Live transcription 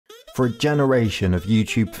For a generation of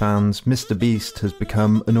YouTube fans, MrBeast has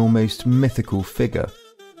become an almost mythical figure.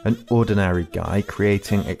 An ordinary guy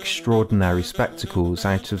creating extraordinary spectacles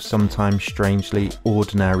out of sometimes strangely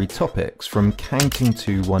ordinary topics, from counting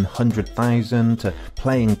to 100,000 to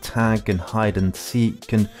playing tag and hide and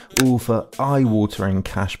seek, and all for eye-watering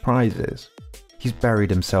cash prizes. He's buried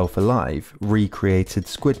himself alive, recreated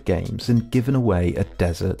Squid Games, and given away a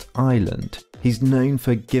desert island. He's known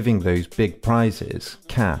for giving those big prizes,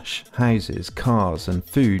 cash, houses, cars and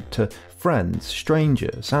food to friends,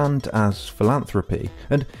 strangers, and as philanthropy,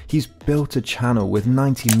 and he's built a channel with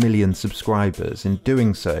 90 million subscribers, in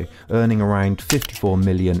doing so earning around 54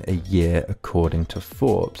 million a year according to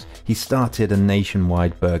Forbes. He started a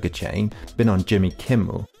nationwide burger chain, been on Jimmy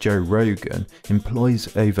Kimmel, Joe Rogan,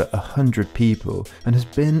 employs over 100 people, and has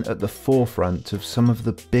been at the forefront of some of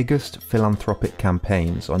the biggest philanthropic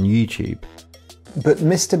campaigns on YouTube. But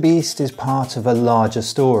MrBeast is part of a larger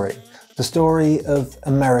story. The story of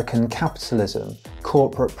American capitalism,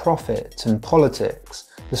 corporate profit and politics.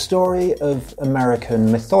 The story of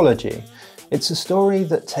American mythology. It's a story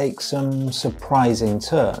that takes some surprising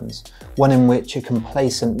turns, one in which a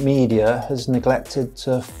complacent media has neglected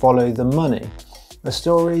to follow the money. A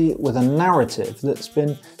story with a narrative that's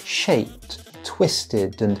been shaped,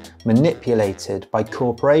 twisted and manipulated by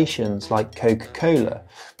corporations like Coca-Cola,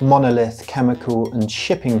 monolith chemical and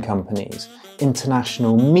shipping companies,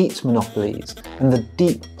 international meat monopolies, and the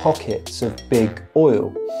deep pockets of big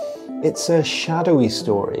oil. It's a shadowy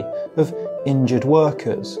story of injured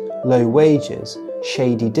workers, low wages,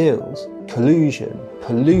 shady deals, collusion,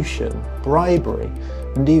 pollution, bribery,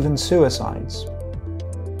 and even suicides.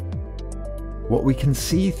 What we can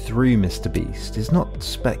see through MrBeast is not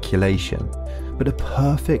speculation, but a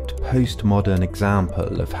perfect postmodern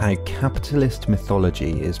example of how capitalist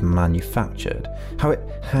mythology is manufactured, how it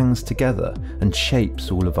hangs together and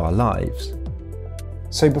shapes all of our lives.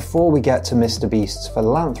 So before we get to MrBeast's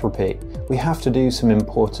philanthropy, we have to do some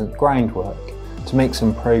important groundwork. To make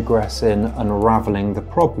some progress in unravelling the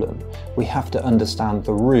problem, we have to understand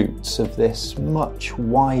the roots of this much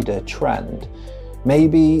wider trend,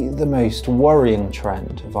 maybe the most worrying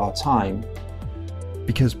trend of our time.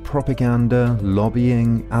 Because propaganda,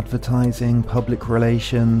 lobbying, advertising, public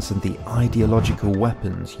relations, and the ideological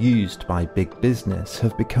weapons used by big business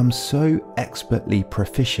have become so expertly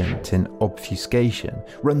proficient in obfuscation,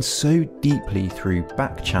 run so deeply through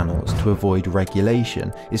back channels to avoid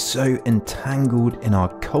regulation, is so entangled in our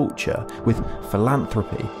culture with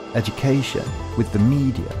philanthropy, education, with the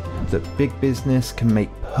media, that big business can make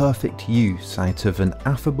perfect use out of an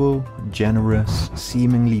affable, generous,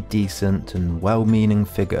 seemingly decent and well-meaning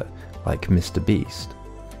figure like MrBeast.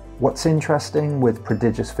 What's interesting with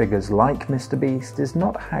prodigious figures like MrBeast is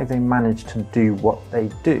not how they manage to do what they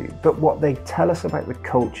do, but what they tell us about the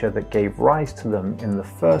culture that gave rise to them in the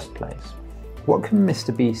first place. What can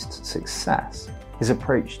MrBeast's success, his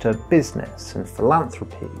approach to business and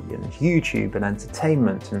philanthropy and YouTube and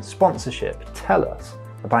entertainment and sponsorship tell us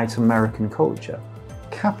about American culture,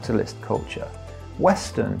 capitalist culture,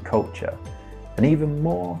 Western culture, and even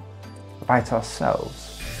more about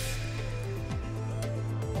ourselves?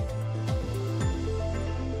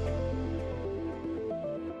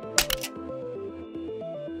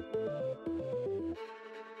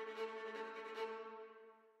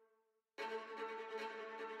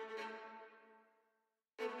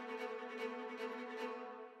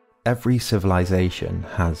 Every civilization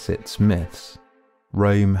has its myths.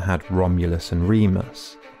 Rome had Romulus and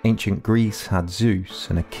Remus, ancient Greece had Zeus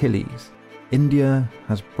and Achilles, India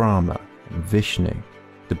has Brahma and Vishnu,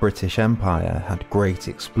 the British Empire had great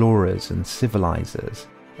explorers and civilizers,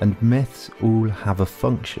 and myths all have a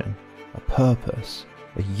function, a purpose,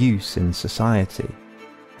 a use in society.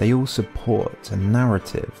 They all support a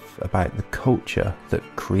narrative about the culture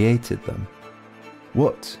that created them.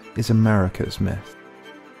 What is America's myth?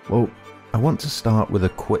 Well, I want to start with a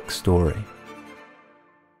quick story.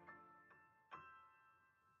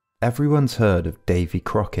 Everyone's heard of Davy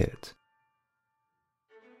Crockett,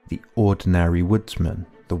 the ordinary woodsman,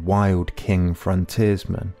 the wild king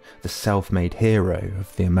frontiersman, the self-made hero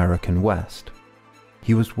of the American West.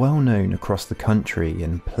 He was well known across the country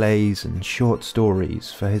in plays and short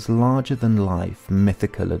stories for his larger-than-life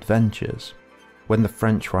mythical adventures. When the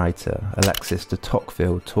French writer Alexis de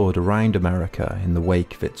Tocqueville toured around America in the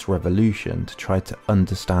wake of its revolution to try to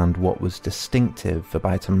understand what was distinctive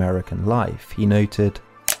about American life, he noted,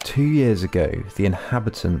 2 years ago, the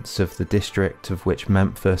inhabitants of the district of which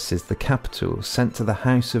Memphis is the capital sent to the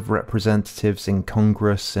House of Representatives in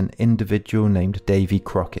Congress an individual named Davy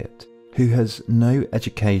Crockett, who has no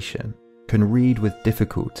education, can read with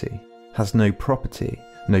difficulty, has no property,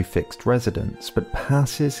 no fixed residence, but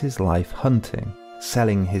passes his life hunting,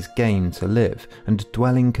 selling his game to live, and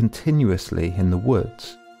dwelling continuously in the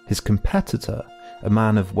woods. His competitor, a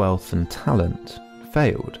man of wealth and talent,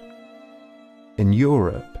 failed. In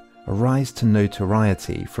Europe, a rise to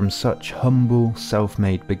notoriety from such humble,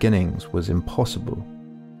 self-made beginnings was impossible.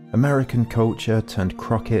 American culture turned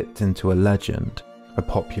Crockett into a legend. A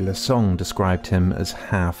popular song described him as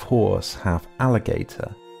half horse, half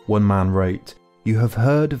alligator. One man wrote, "You have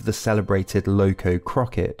heard of the celebrated Loco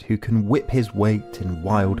Crockett, who can whip his weight in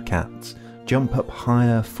wildcats, jump up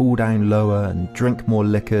higher, fall down lower, and drink more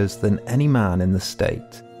liquors than any man in the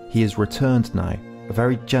state. He is returned now, a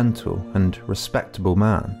very gentle and respectable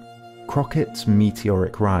man." Crockett's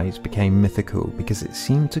meteoric rise became mythical because it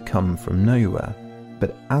seemed to come from nowhere.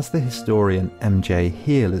 But as the historian M.J.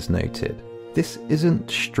 Heal has noted, this isn't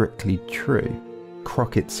strictly true.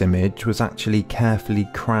 Crockett's image was actually carefully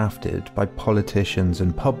crafted by politicians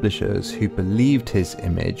and publishers who believed his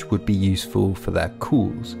image would be useful for their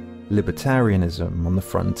cause, libertarianism on the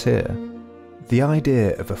frontier. The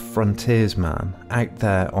idea of a frontiersman out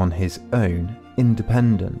there on his own,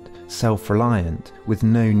 independent, self-reliant, with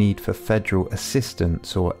no need for federal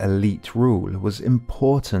assistance or elite rule was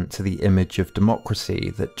important to the image of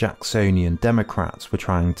democracy that Jacksonian Democrats were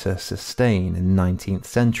trying to sustain in 19th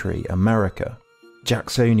century America.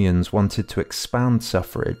 Jacksonians wanted to expand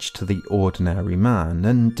suffrage to the ordinary man,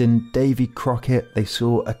 and in Davy Crockett they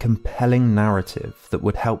saw a compelling narrative that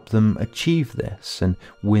would help them achieve this and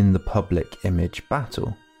win the public image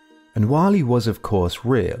battle. And while he was of course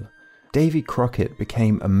real, Davy Crockett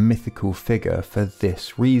became a mythical figure for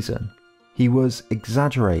this reason. He was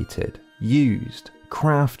exaggerated, used,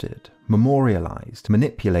 crafted, memorialized,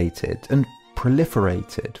 manipulated, and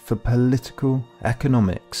proliferated for political,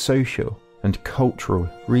 economic, social, and cultural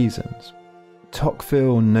reasons.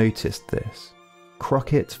 Tocqueville noticed this.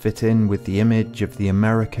 Crockett fit in with the image of the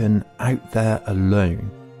American out there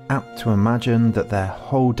alone, apt to imagine that their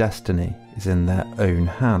whole destiny is in their own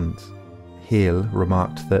hands. Heal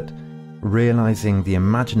remarked that, realizing the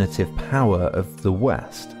imaginative power of the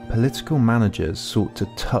West, political managers sought to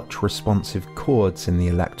touch responsive chords in the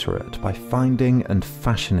electorate by finding and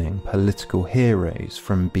fashioning political heroes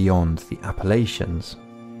from beyond the Appalachians.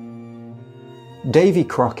 Davy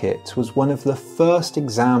Crockett was one of the first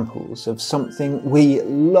examples of something we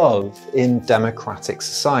love in democratic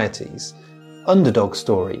societies. Underdog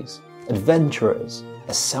stories, adventurers,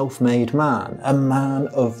 a self-made man, a man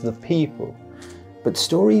of the people. But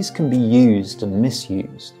stories can be used and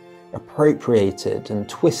misused, appropriated and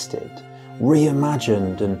twisted,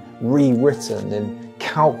 reimagined and rewritten in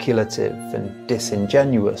calculative and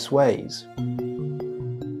disingenuous ways.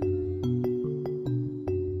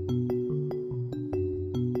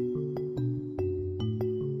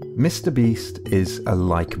 Mr. Beast is a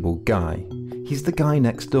likeable guy. He's the guy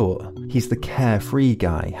next door. He's the carefree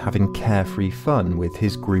guy having carefree fun with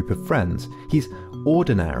his group of friends. He's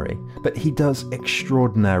ordinary, but he does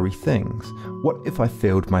extraordinary things. What if I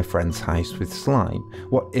filled my friend's house with slime?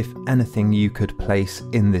 What if anything you could place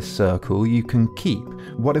in this circle you can keep?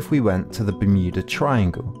 What if we went to the Bermuda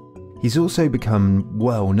Triangle? He's also become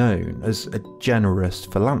well known as a generous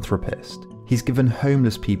philanthropist. He's given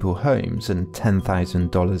homeless people homes and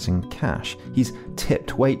 $10,000 in cash. He's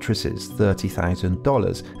tipped waitresses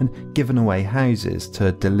 $30,000 and given away houses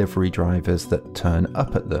to delivery drivers that turn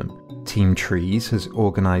up at them. Team Trees has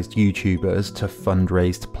organised YouTubers to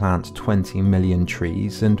fundraise to plant 20 million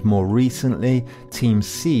trees, and more recently, Team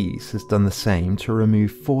Seas has done the same to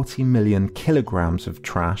remove 40 million kilograms of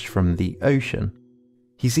trash from the ocean.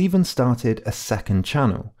 He's even started a second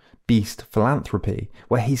channel, Beast Philanthropy,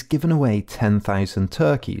 where he's given away 10,000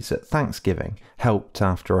 turkeys at Thanksgiving, helped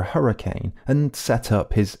after a hurricane, and set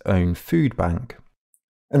up his own food bank.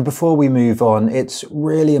 And before we move on, it's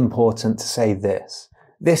really important to say this.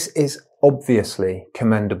 This is obviously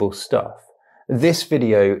commendable stuff. This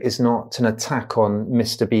video is not an attack on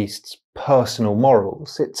Mr. Beast's personal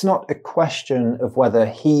morals. It's not a question of whether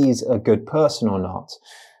he's a good person or not.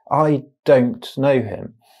 I don't know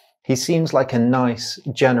him. He seems like a nice,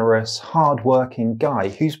 generous, hard-working guy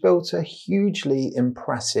who's built a hugely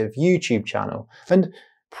impressive YouTube channel and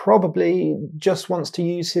probably just wants to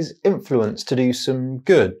use his influence to do some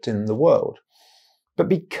good in the world. But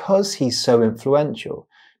because he's so influential,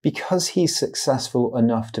 because he's successful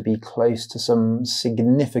enough to be close to some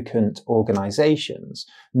significant organisations,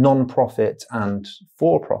 non-profit and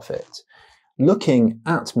for-profit, looking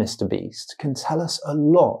at Mr. Beast can tell us a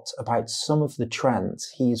lot about some of the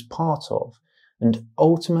trends he's part of and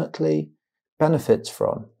ultimately benefits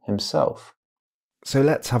from himself. So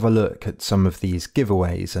let's have a look at some of these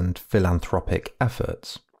giveaways and philanthropic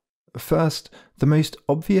efforts. First, the most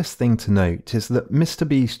obvious thing to note is that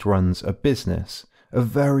MrBeast runs a business, a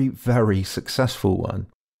very, very successful one.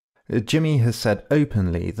 Jimmy has said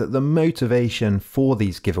openly that the motivation for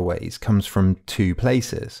these giveaways comes from two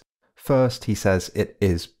places. First, he says it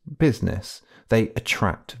is business. They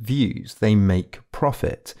attract views, they make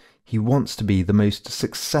profit. He wants to be the most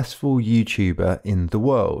successful YouTuber in the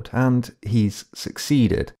world, and he's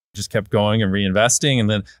succeeded. Just kept going and reinvesting, and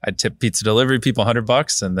then I'd tip pizza delivery people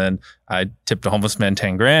 $100, and then I tipped a homeless man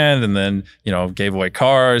 10 grand, and then gave away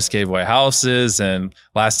cars, gave away houses, and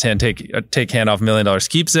last hand take hand off $1 million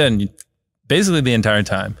keeps it, and basically the entire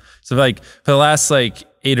time. So for the last 8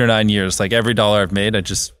 or 9 years, every dollar I've made, I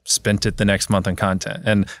just spent it the next month on content,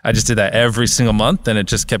 and I just did that every single month, and it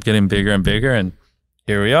just kept getting bigger and bigger, and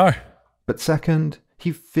here we are. But second,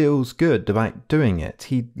 he feels good about doing it.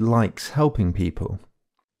 He likes helping people.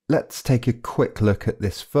 Let's take a quick look at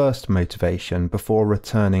this first motivation before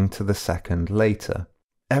returning to the second later.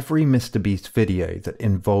 Every MrBeast video that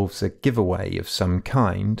involves a giveaway of some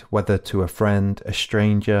kind, whether to a friend, a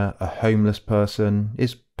stranger, a homeless person,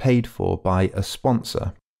 is paid for by a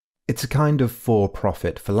sponsor. It's a kind of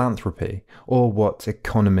for-profit philanthropy, or what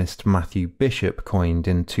economist Matthew Bishop coined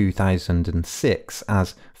in 2006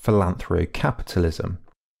 as philanthrocapitalism.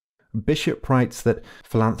 Bishop writes that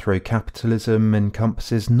philanthrocapitalism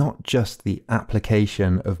encompasses not just the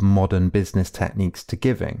application of modern business techniques to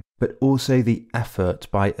giving, but also the effort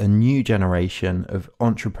by a new generation of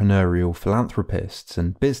entrepreneurial philanthropists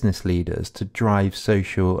and business leaders to drive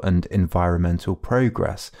social and environmental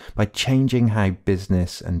progress by changing how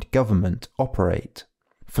business and government operate.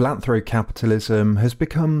 Philanthrocapitalism has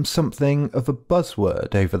become something of a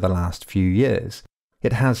buzzword over the last few years.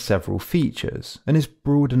 It has several features and is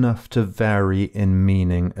broad enough to vary in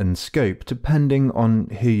meaning and scope depending on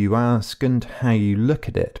who you ask and how you look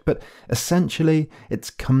at it, but essentially it's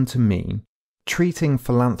come to mean treating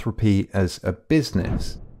philanthropy as a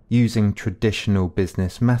business, using traditional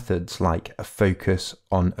business methods like a focus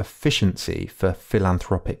on efficiency for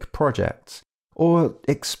philanthropic projects, or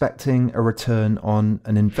expecting a return on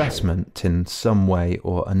an investment in some way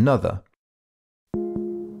or another.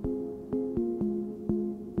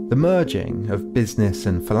 The merging of business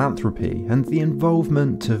and philanthropy and the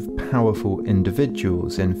involvement of powerful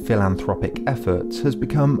individuals in philanthropic efforts has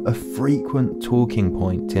become a frequent talking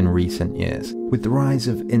point in recent years, with the rise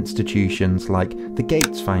of institutions like the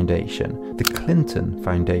Gates Foundation, the Clinton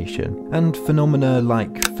Foundation, and phenomena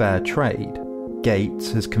like fair trade.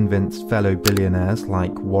 Gates has convinced fellow billionaires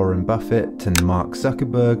like Warren Buffett and Mark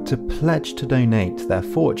Zuckerberg to pledge to donate their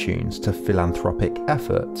fortunes to philanthropic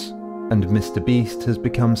efforts. And MrBeast has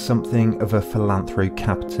become something of a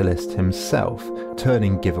philanthrocapitalism himself,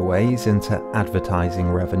 turning giveaways into advertising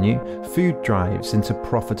revenue, food drives into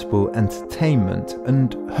profitable entertainment,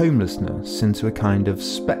 and homelessness into a kind of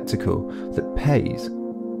spectacle that pays.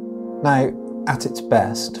 Now, at its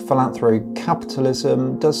best,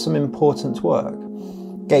 philanthrocapitalism does some important work.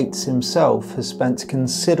 Gates himself has spent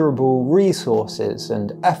considerable resources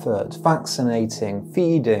and effort vaccinating,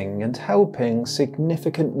 feeding, and helping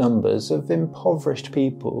significant numbers of impoverished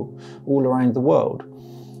people all around the world.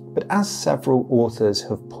 But as several authors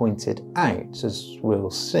have pointed out, as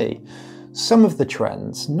we'll see, some of the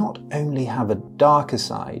trends not only have a darker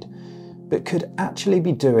side, but could actually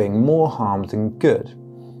be doing more harm than good.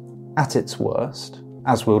 At its worst,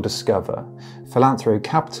 as we'll discover,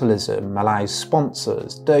 philanthrocapitalism allows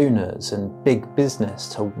sponsors, donors, and big business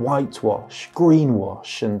to whitewash,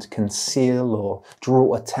 greenwash, and conceal or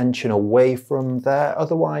draw attention away from their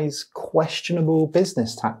otherwise questionable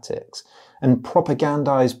business tactics, and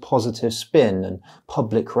propagandize positive spin and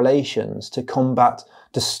public relations to combat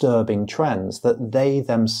disturbing trends that they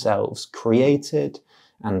themselves created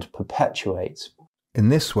and perpetuate. In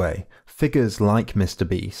this way, figures like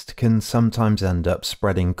MrBeast can sometimes end up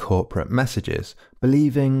spreading corporate messages,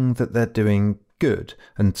 believing that they're doing good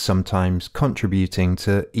and sometimes contributing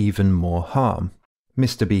to even more harm.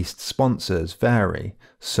 MrBeast sponsors vary.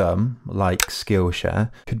 Some, like Skillshare,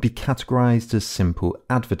 could be categorized as simple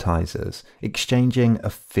advertisers, exchanging a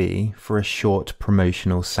fee for a short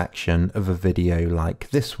promotional section of a video like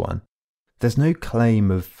this one. There's no claim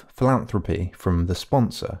of philanthropy from the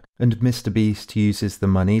sponsor, and MrBeast uses the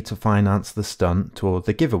money to finance the stunt or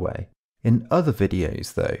the giveaway. In other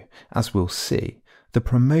videos though, as we'll see, the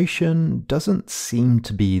promotion doesn't seem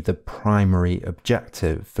to be the primary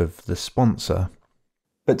objective of the sponsor.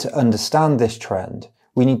 But to understand this trend,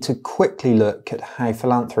 we need to quickly look at how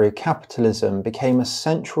philanthrocapitalism became a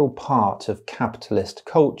central part of capitalist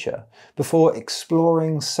culture before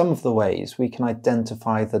exploring some of the ways we can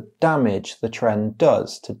identify the damage the trend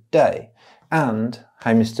does today, and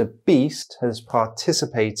how Mr. Beast has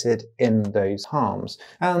participated in those harms,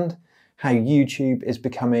 and how YouTube is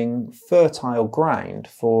becoming fertile ground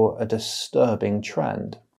for a disturbing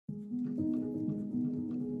trend.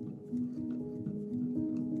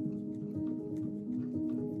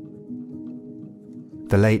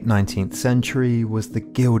 The late 19th century was the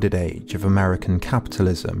Gilded Age of American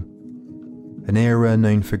capitalism, an era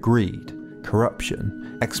known for greed,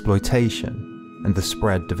 corruption, exploitation, and the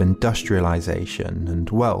spread of industrialization and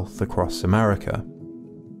wealth across America.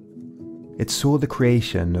 It saw the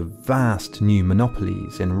creation of vast new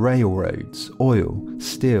monopolies in railroads, oil,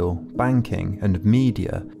 steel, banking, and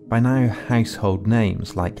media by now household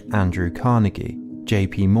names like Andrew Carnegie,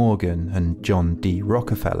 J.P. Morgan, and John D.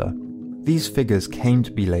 Rockefeller. These figures came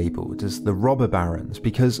to be labelled as the robber barons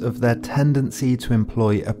because of their tendency to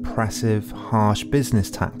employ oppressive, harsh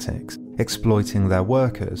business tactics, exploiting their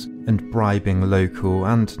workers and bribing local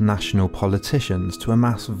and national politicians to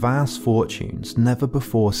amass vast fortunes never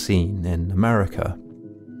before seen in America.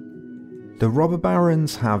 The robber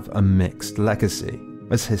barons have a mixed legacy.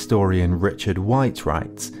 As historian Richard White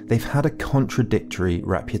writes, they've had a contradictory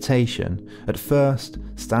reputation, at first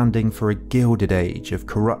standing for a gilded age of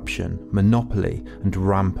corruption, monopoly, and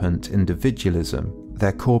rampant individualism.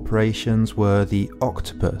 Their corporations were the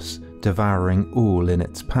octopus, devouring all in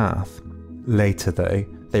its path. Later, though,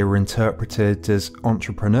 they were interpreted as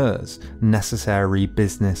entrepreneurs, necessary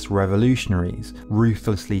business revolutionaries,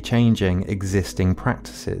 ruthlessly changing existing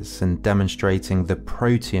practices and demonstrating the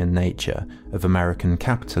protean nature of American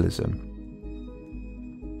capitalism.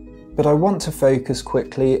 But I want to focus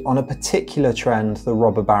quickly on a particular trend the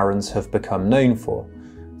robber barons have become known for: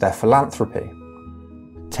 their philanthropy.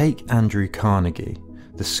 Take Andrew Carnegie,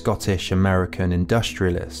 the Scottish-American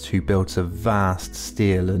industrialist who built a vast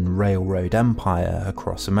steel and railroad empire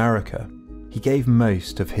across America. He gave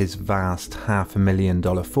most of his vast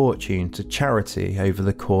 $500,000 fortune to charity over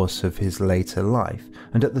the course of his later life,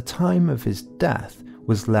 and at the time of his death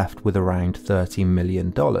was left with around $30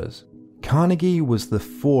 million. Carnegie was the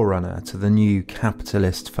forerunner to the new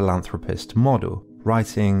capitalist philanthropist model,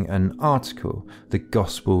 writing an article, The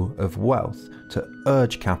Gospel of Wealth, to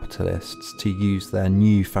urge capitalists to use their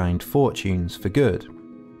newfound fortunes for good.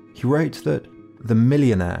 He wrote that the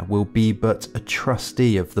millionaire will be but a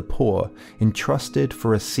trustee of the poor, entrusted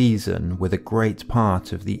for a season with a great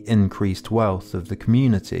part of the increased wealth of the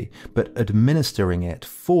community, but administering it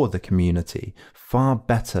for the community far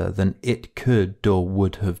better than it could or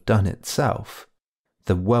would have done itself.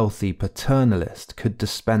 The wealthy paternalist could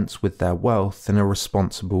dispense with their wealth in a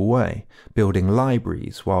responsible way, building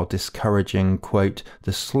libraries while discouraging, quote,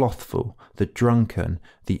 the slothful, the drunken,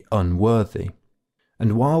 the unworthy.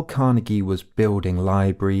 And while Carnegie was building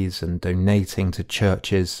libraries and donating to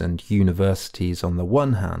churches and universities on the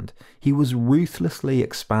one hand, he was ruthlessly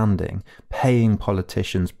expanding, paying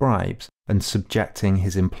politicians bribes, and subjecting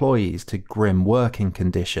his employees to grim working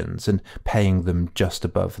conditions and paying them just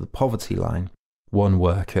above the poverty line. One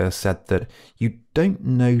worker said that you don't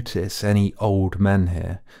notice any old men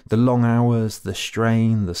here. The long hours, the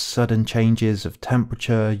strain, the sudden changes of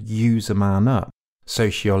temperature use a man up.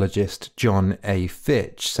 Sociologist John A.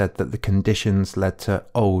 Fitch said that the conditions led to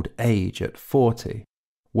old age at 40.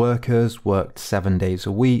 Workers worked 7 days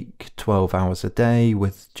a week, 12 hours a day,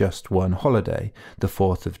 with just one holiday, the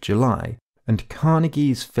 4th of July. And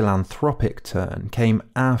Carnegie's philanthropic turn came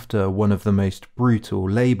after one of the most brutal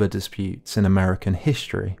labour disputes in American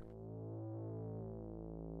history.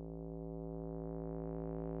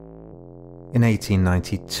 In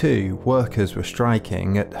 1892, workers were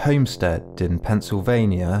striking at Homestead in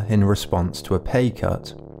Pennsylvania in response to a pay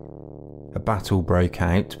cut. A battle broke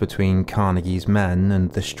out between Carnegie's men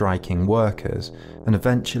and the striking workers, and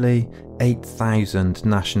eventually 8,000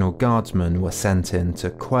 National Guardsmen were sent in to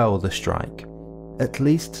quell the strike. At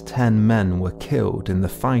least 10 men were killed in the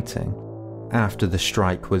fighting. After the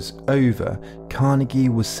strike was over, Carnegie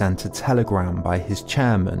was sent a telegram by his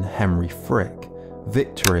chairman, Henry Frick.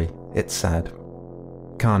 "Victory," it said.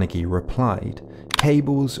 Carnegie replied,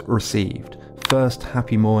 "Cables received. First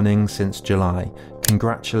happy morning since July.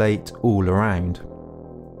 Congratulate all around."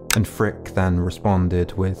 And Frick then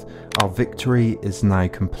responded with, "Our victory is now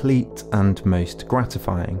complete and most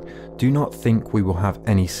gratifying. Do not think we will have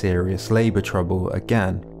any serious labour trouble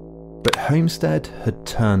again." But Homestead had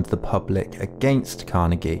turned the public against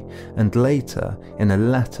Carnegie, and later, in a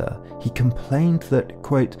letter, he complained that,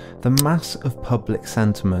 quote, "the mass of public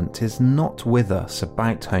sentiment is not with us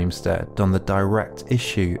about Homestead on the direct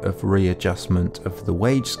issue of readjustment of the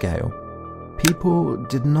wage scale. People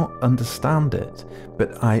did not understand it,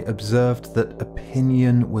 but I observed that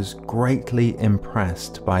opinion was greatly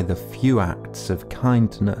impressed by the few acts of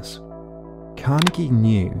kindness." Carnegie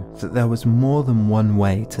knew that there was more than one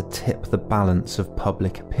way to tip the balance of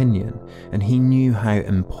public opinion, and he knew how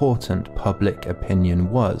important public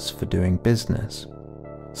opinion was for doing business.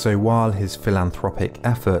 So while his philanthropic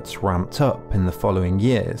efforts ramped up in the following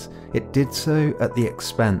years, it did so at the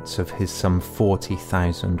expense of his some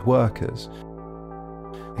 40,000 workers.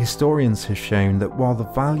 Historians have shown that while the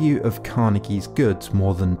value of Carnegie's goods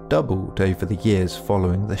more than doubled over the years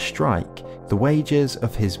following the strike, the wages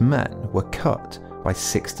of his men were cut by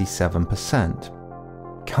 67%.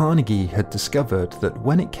 Carnegie had discovered that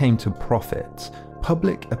when it came to profits,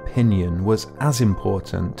 public opinion was as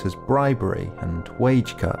important as bribery and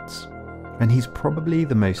wage cuts. And he's probably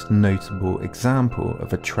the most notable example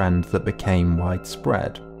of a trend that became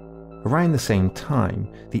widespread. Around the same time,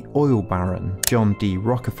 the oil baron John D.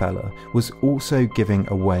 Rockefeller was also giving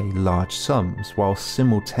away large sums while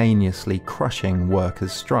simultaneously crushing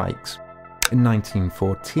workers' strikes. In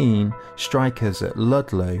 1914, strikers at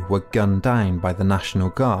Ludlow were gunned down by the National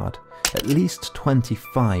Guard. At least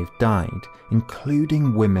 25 died,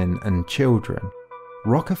 including women and children.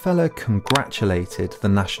 Rockefeller congratulated the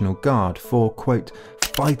National Guard for, quote,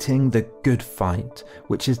 "fighting the good fight,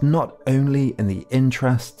 which is not only in the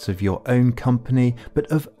interests of your own company, but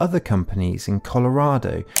of other companies in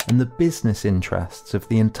Colorado and the business interests of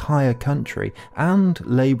the entire country and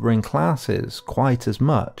labouring classes quite as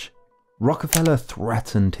much." Rockefeller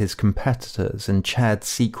threatened his competitors and chaired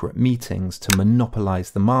secret meetings to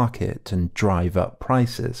monopolise the market and drive up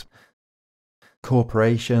prices.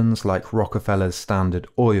 Corporations like Rockefeller's Standard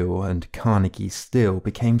Oil and Carnegie Steel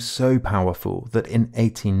became so powerful that in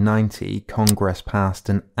 1890 Congress passed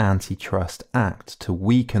an antitrust act to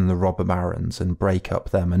weaken the robber barons and break up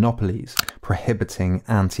their monopolies, prohibiting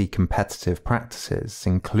anti-competitive practices,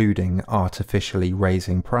 including artificially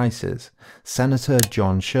raising prices. Senator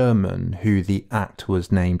John Sherman, who the act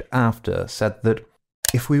was named after, said that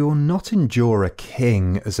if we will not endure a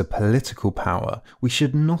king as a political power, we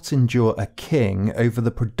should not endure a king over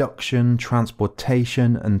the production,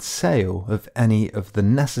 transportation, and sale of any of the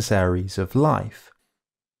necessaries of life.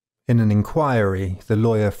 In an inquiry, the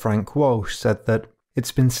lawyer Frank Walsh said that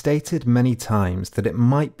it's been stated many times that it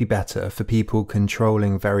might be better for people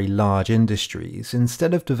controlling very large industries,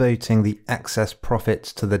 instead of devoting the excess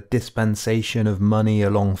profits to the dispensation of money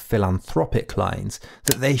along philanthropic lines,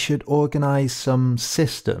 that they should organise some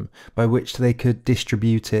system by which they could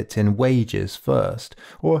distribute it in wages first,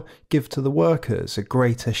 or give to the workers a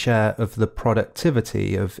greater share of the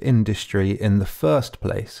productivity of industry in the first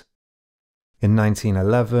place. In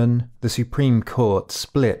 1911, the Supreme Court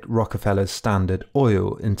split Rockefeller's Standard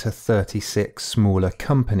Oil into 36 smaller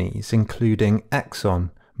companies, including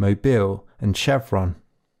Exxon, Mobil, and Chevron.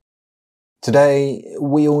 Today,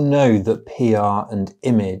 we all know that PR and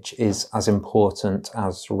image is as important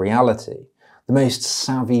as reality. The most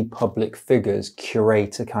savvy public figures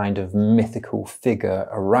curate a kind of mythical figure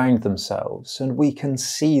around themselves, and we can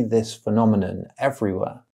see this phenomenon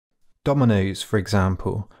everywhere. Domino's, for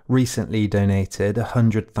example, recently donated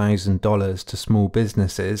 $100,000 to small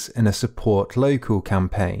businesses in a Support Local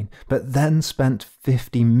campaign, but then spent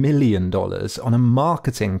 $50 million on a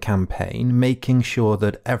marketing campaign making sure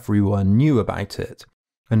that everyone knew about it.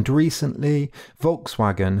 And recently,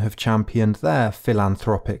 Volkswagen have championed their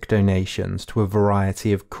philanthropic donations to a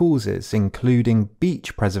variety of causes, including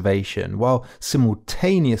beach preservation, while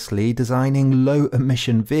simultaneously designing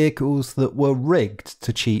low-emission vehicles that were rigged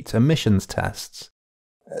to cheat emissions tests.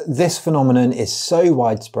 This phenomenon is so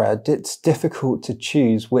widespread, it's difficult to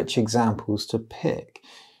choose which examples to pick.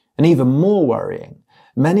 And even more worrying,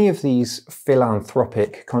 many of these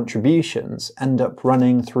philanthropic contributions end up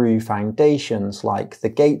running through foundations like the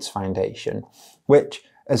Gates Foundation, which,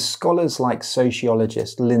 as scholars like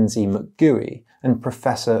sociologist Lindsay McGooey and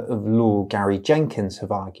Professor of Law Gary Jenkins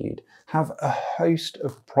have argued, have a host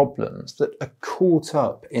of problems that are caught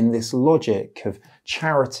up in this logic of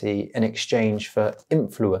charity in exchange for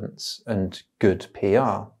influence and good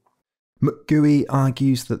PR. McGooey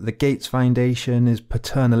argues that the Gates Foundation is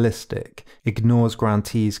paternalistic, ignores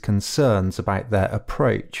grantees' concerns about their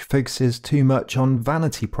approach, focuses too much on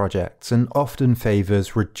vanity projects, and often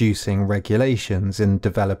favours reducing regulations in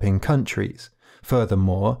developing countries.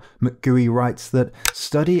 Furthermore, McGooey writes that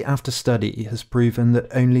study after study has proven that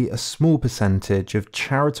only a small percentage of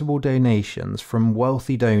charitable donations from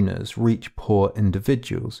wealthy donors reach poor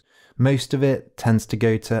individuals. Most of it tends to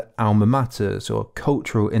go to alma maters or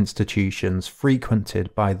cultural institutions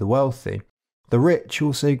frequented by the wealthy. The rich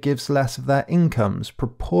also gives less of their incomes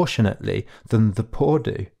proportionately than the poor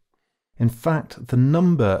do. In fact, the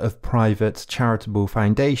number of private charitable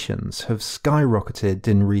foundations have skyrocketed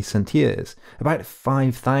in recent years. About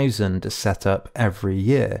 5,000 are set up every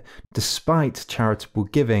year, despite charitable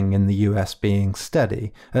giving in the US being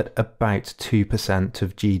steady at about 2%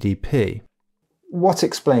 of GDP. What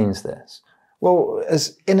explains this? Well,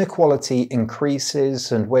 as inequality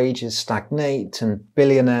increases and wages stagnate and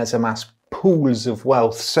billionaires amass pools of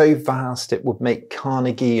wealth so vast it would make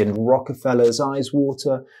Carnegie and Rockefeller's eyes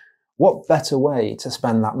water, what better way to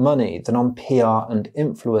spend that money than on PR and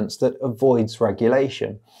influence that avoids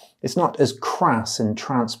regulation? It's not as crass and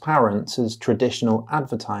transparent as traditional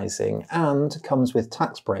advertising and comes with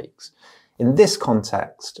tax breaks. In this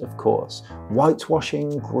context, of course,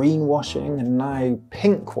 whitewashing, greenwashing, and now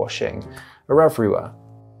pinkwashing are everywhere.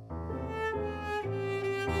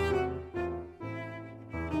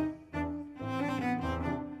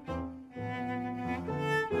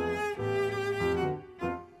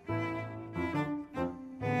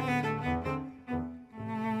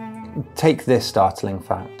 Take this startling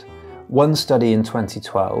fact. One study in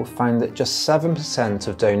 2012 found that just 7%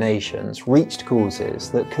 of donations reached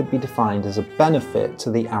causes that could be defined as a benefit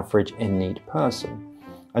to the average in-need person.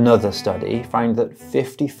 Another study found that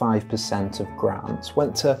 55% of grants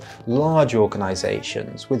went to large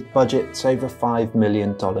organisations with budgets over $5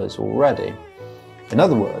 million already. In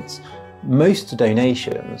other words, most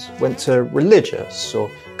donations went to religious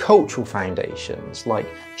or cultural foundations like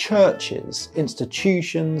churches,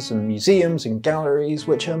 institutions and museums and galleries,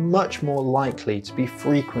 which are much more likely to be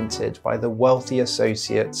frequented by the wealthy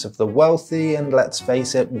associates of the wealthy and, let's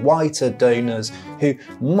face it, whiter donors who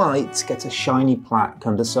might get a shiny plaque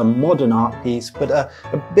under some modern art piece but are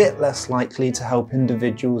a bit less likely to help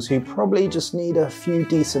individuals who probably just need a few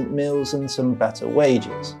decent meals and some better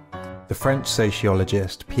wages. The French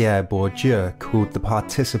sociologist Pierre Bourdieu called the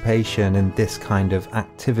participation in this kind of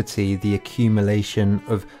activity the accumulation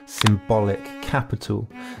of symbolic capital.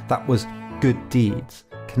 That was good deeds,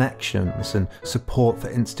 connections, and support for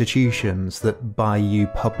institutions that buy you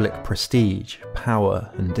public prestige,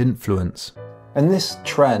 power, and influence. And this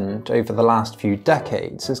trend over the last few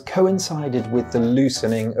decades has coincided with the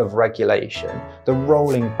loosening of regulation, the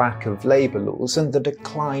rolling back of labour laws, and the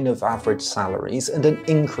decline of average salaries and an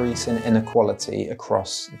increase in inequality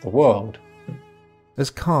across the world. As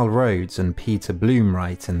Carl Rhodes and Peter Bloom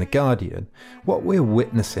write in The Guardian, what we're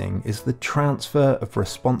witnessing is the transfer of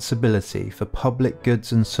responsibility for public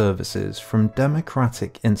goods and services from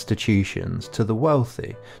democratic institutions to the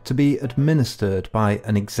wealthy to be administered by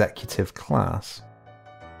an executive class.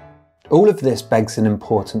 All of this begs an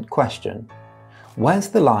important question. Where's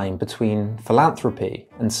the line between philanthropy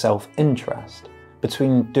and self-interest,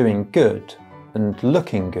 between doing good and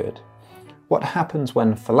looking good? What happens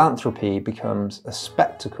when philanthropy becomes a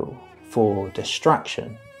spectacle for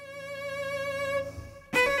distraction?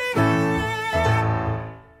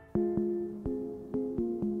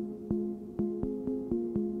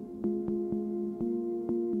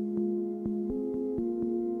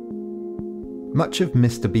 Much of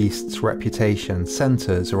Mr. Beast's reputation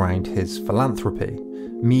centres around his philanthropy.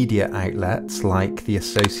 Media outlets like the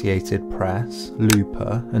Associated Press,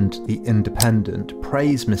 Looper, and The Independent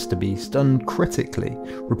praise Mr. Beast uncritically,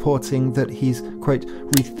 reporting that he's, quote,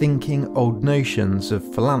 rethinking old notions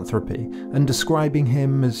of philanthropy and describing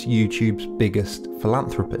him as YouTube's biggest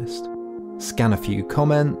philanthropist. Scan a few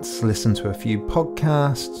comments, listen to a few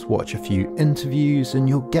podcasts, watch a few interviews, and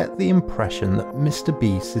you'll get the impression that Mr.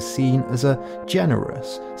 Beast is seen as a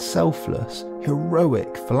generous, selfless,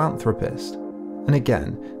 heroic philanthropist. And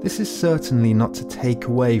again, this is certainly not to take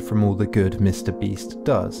away from all the good Mr. Beast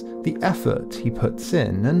does, the effort he puts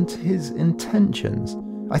in, and his intentions.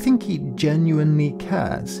 I think he genuinely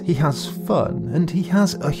cares, he has fun, and he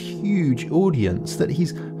has a huge audience that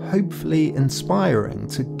he's hopefully inspiring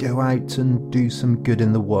to go out and do some good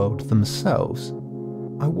in the world themselves.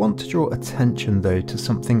 I want to draw attention though to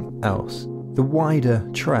something else, the wider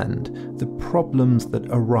trend, the problems that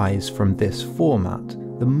arise from this format,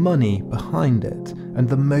 the money behind it, and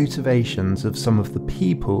the motivations of some of the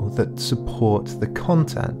people that support the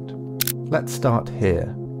content. Let's start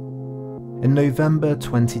here. In November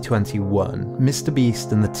 2021, Mr.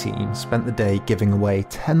 Beast and the team spent the day giving away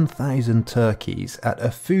 10,000 turkeys at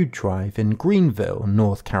a food drive in Greenville,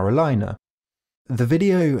 North Carolina. The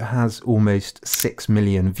video has almost 6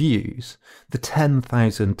 million views. The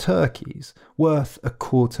 10,000 turkeys, worth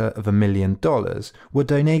 $250,000, were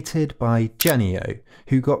donated by Jennie-O,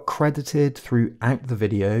 who got credited throughout the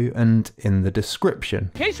video and in the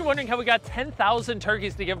description. In case you're wondering how we got 10,000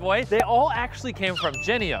 turkeys to give away, they all actually came from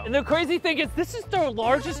Jennie-O. And the crazy thing is, this is their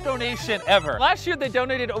largest donation ever. Last year, they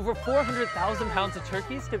donated over 400,000 pounds of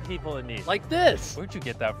turkeys to people in need. Like this. Where'd you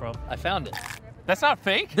get that from? I found it. That's not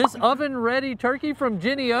fake? This oven-ready turkey from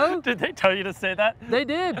Jennie-O? Did they tell you to say that? They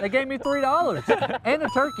did. They gave me $3 and a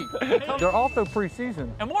turkey. They're also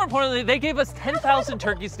pre-seasoned. And more importantly, they gave us 10,000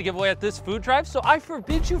 turkeys to give away at this food drive, so I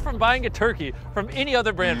forbid you from buying a turkey from any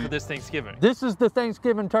other brand for this Thanksgiving. This is the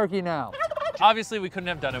Thanksgiving turkey now. Obviously, we couldn't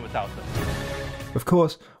have done it without them. Of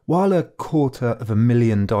course, while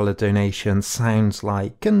 $250,000 donation sounds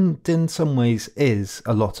like, and in some ways is,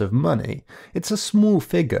 a lot of money, it's a small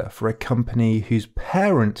figure for a company whose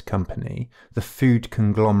parent company, the food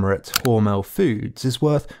conglomerate Hormel Foods, is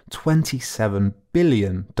worth $27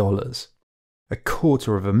 billion.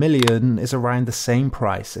 $250,000 is around the same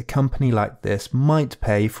price a company like this might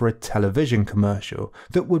pay for a television commercial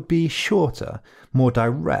that would be shorter, more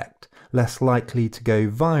direct, less likely to go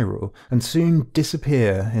viral and soon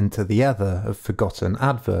disappear into the ether of forgotten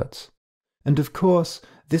adverts. And of course,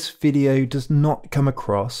 this video does not come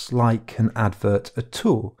across like an advert at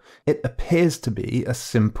all. It appears to be a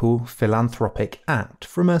simple philanthropic act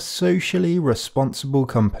from a socially responsible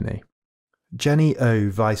company. Jennie-O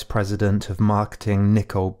Vice President of Marketing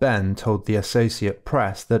Nicole Benn told the Associated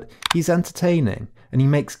Press that he's entertaining and he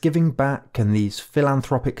makes giving back and these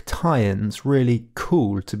philanthropic tie-ins really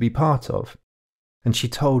cool to be part of. And she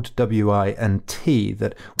told WINT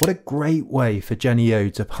that what a great way for Jennie-O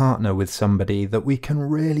to partner with somebody that we can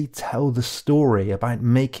really tell the story about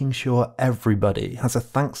making sure everybody has a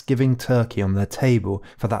Thanksgiving turkey on their table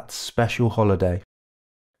for that special holiday.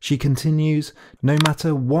 She continues, no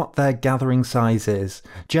matter what their gathering size is,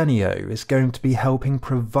 Jennie-O is going to be helping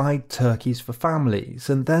provide turkeys for families,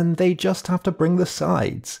 and then they just have to bring the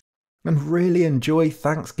sides and really enjoy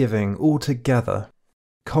Thanksgiving all together.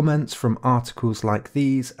 Comments from articles like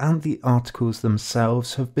these and the articles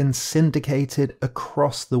themselves have been syndicated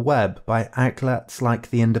across the web by outlets like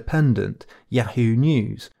The Independent, Yahoo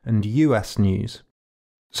News, and US News.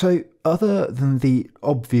 So, other than the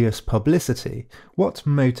obvious publicity, what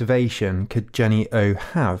motivation could Jennie-O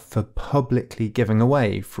have for publicly giving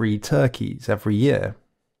away free turkeys every year?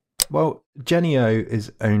 Well, Jennie-O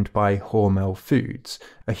is owned by Hormel Foods,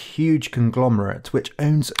 a huge conglomerate which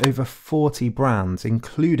owns over 40 brands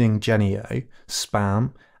including Jennie-O,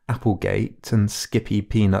 Spam, Applegate and Skippy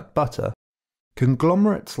Peanut Butter.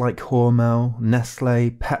 Conglomerates like Hormel, Nestle,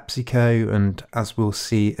 PepsiCo and, as we'll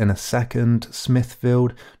see in a second,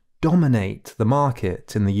 Smithfield dominate the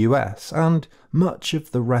market in the US and much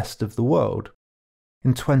of the rest of the world.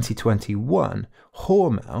 In 2021,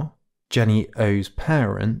 Hormel, Jennie-O's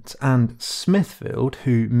parent, and Smithfield,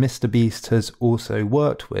 who MrBeast has also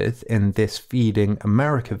worked with in this Feeding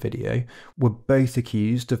America video, were both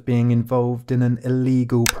accused of being involved in an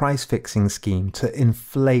illegal price-fixing scheme to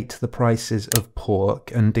inflate the prices of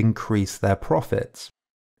pork and increase their profits.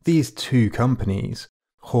 These two companies,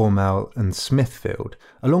 Hormel and Smithfield,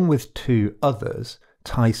 along with two others,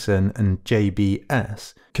 Tyson and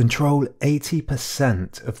JBS, control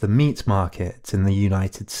 80% of the meat market in the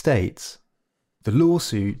United States. The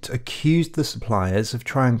lawsuit accused the suppliers of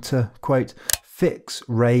trying to, quote, fix,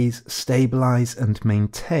 raise, stabilise and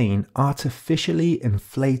maintain artificially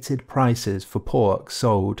inflated prices for pork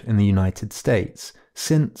sold in the United States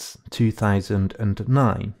since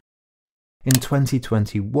 2009. In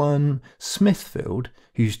 2021, Smithfield,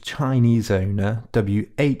 whose Chinese owner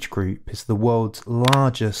WH Group is the world's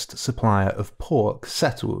largest supplier of pork,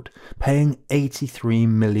 settled, paying $83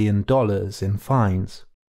 million in fines.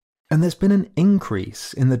 And there's been an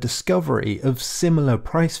increase in the discovery of similar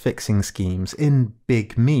price-fixing schemes in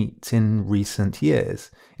big meat in recent years.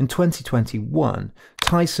 In 2021,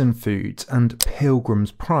 Tyson Foods and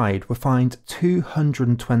Pilgrim's Pride were fined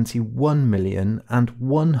 $221 million and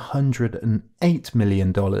 $108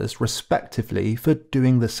 million respectively for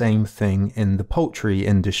doing the same thing in the poultry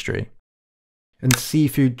industry. And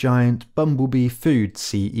seafood giant Bumblebee Foods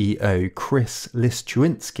CEO Chris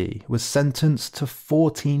Liszczynski was sentenced to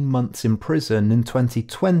 14 months in prison in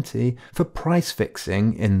 2020 for price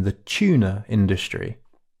fixing in the tuna industry.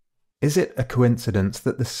 Is it a coincidence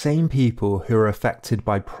that the same people who are affected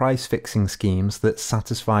by price-fixing schemes that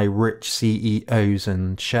satisfy rich CEOs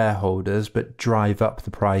and shareholders but drive up the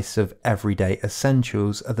price of everyday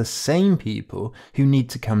essentials are the same people who need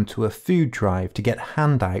to come to a food drive to get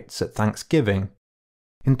handouts at Thanksgiving?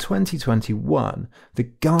 In 2021, The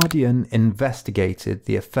Guardian investigated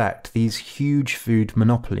the effect these huge food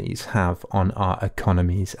monopolies have on our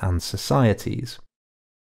economies and societies.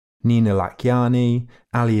 Nina Lakiani,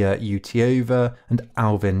 Alia Utiova, and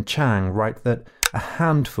Alvin Chang write that a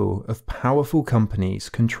handful of powerful companies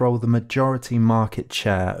control the majority market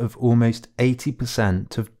share of almost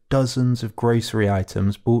 80% of dozens of grocery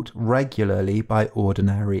items bought regularly by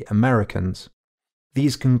ordinary Americans.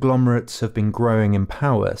 These conglomerates have been growing in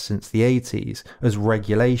power since the 80s as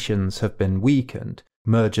regulations have been weakened,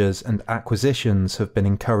 mergers and acquisitions have been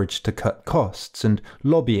encouraged to cut costs, and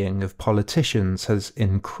lobbying of politicians has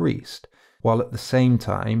increased, while at the same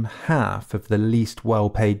time half of the least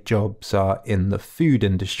well-paid jobs are in the food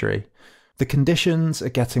industry. The conditions are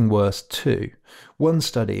getting worse too. One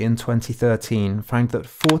study in 2013 found that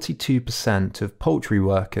 42% of poultry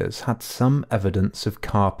workers had some evidence of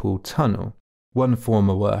carpal tunnel. One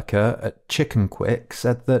former worker at Chicken Quick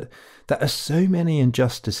said that there are so many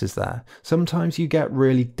injustices there. Sometimes you get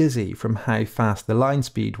really dizzy from how fast the line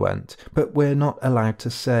speed went, but we're not allowed to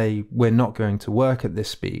say we're not going to work at this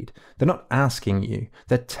speed. They're not asking you,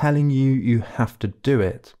 they're telling you you have to do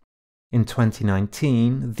it. In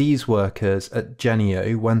 2019, these workers at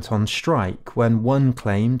Jennie-O went on strike when one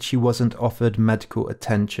claimed she wasn't offered medical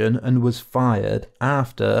attention and was fired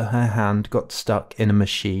after her hand got stuck in a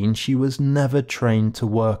machine she was never trained to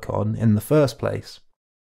work on in the first place.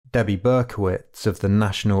 Debbie Berkowitz of the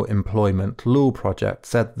National Employment Law Project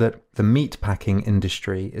said that the meatpacking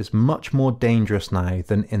industry is much more dangerous now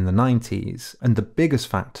than in the 90s, and the biggest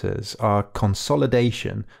factors are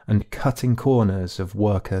consolidation and cutting corners of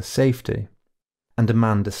worker safety. And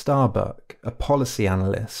Amanda Starbuck, a policy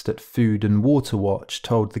analyst at Food and Water Watch,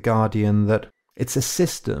 told The Guardian that it's a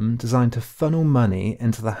system designed to funnel money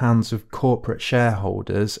into the hands of corporate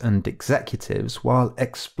shareholders and executives while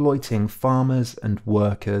exploiting farmers and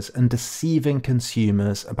workers and deceiving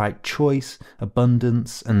consumers about choice,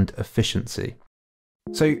 abundance, and efficiency.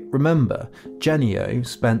 So remember, Jennie-O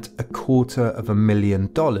spent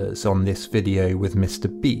 $250,000 on this video with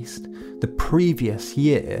Mr. Beast. The previous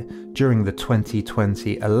year, during the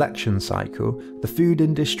 2020 election cycle, the food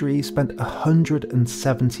industry spent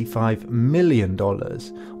 $175 million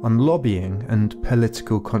on lobbying and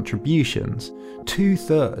political contributions.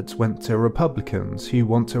 2/3 went to Republicans who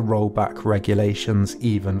want to roll back regulations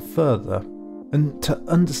even further. And to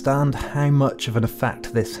understand how much of an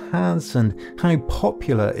effect this has and how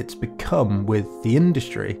popular it's become with the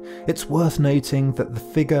industry, it's worth noting that the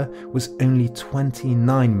figure was only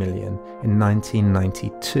 29 million in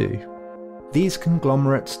 1992. These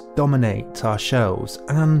conglomerates dominate our shelves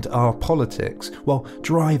and our politics while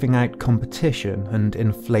driving out competition and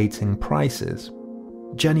inflating prices.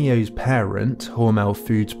 Jennie-O's parent, Hormel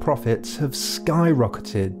Foods' profits have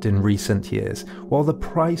skyrocketed in recent years, while the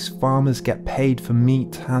price farmers get paid for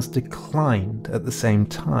meat has declined at the same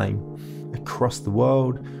time. Across the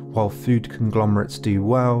world, while food conglomerates do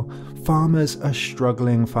well, farmers are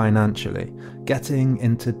struggling financially, getting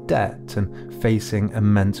into debt and facing a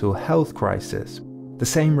mental health crisis. The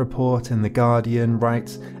same report in The Guardian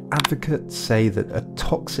writes, advocates say that a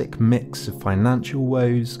toxic mix of financial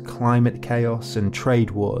woes, climate chaos, and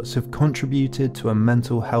trade wars have contributed to a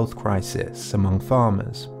mental health crisis among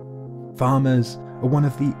farmers. Farmers are one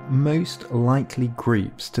of the most likely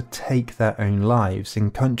groups to take their own lives in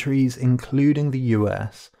countries including the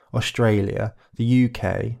US, Australia, the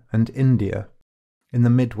UK, and India. In the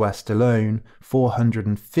Midwest alone,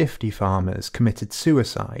 450 farmers committed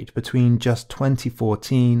suicide between just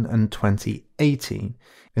 2014 and 2018.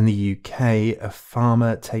 In the UK, a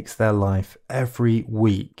farmer takes their life every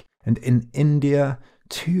week, and in India,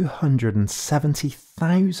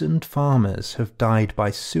 270,000 farmers have died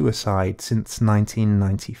by suicide since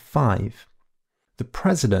 1995. The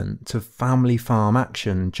president of Family Farm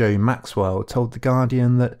Action, Joe Maxwell, told The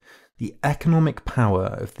Guardian that the economic power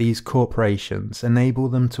of these corporations enable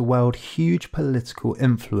them to wield huge political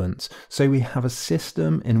influence, so we have a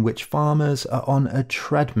system in which farmers are on a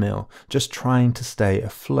treadmill just trying to stay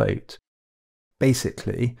afloat.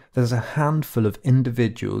 Basically, there's a handful of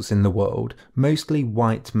individuals in the world, mostly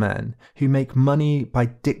white men, who make money by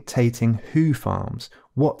dictating who farms,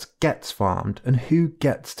 what gets farmed, and who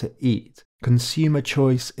gets to eat. Consumer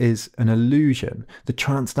choice is an illusion. The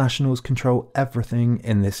transnationals control everything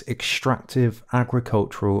in this extractive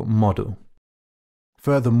agricultural model.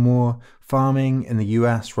 Furthermore, farming in the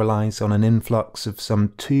US relies on an influx of some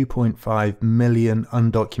 2.5 million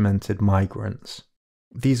undocumented migrants.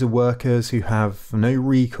 These are workers who have no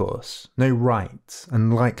recourse, no rights,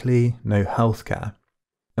 and likely no healthcare.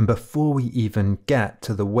 And before we even get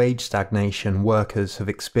to the wage stagnation workers have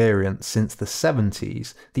experienced since the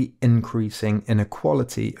 70s, the increasing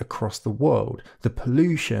inequality across the world, the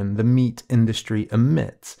pollution the meat industry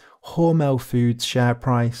emits, Hormel Foods' share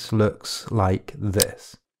price looks like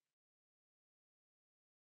this.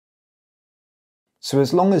 So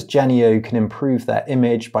as long as Jennie-O can improve their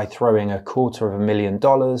image by throwing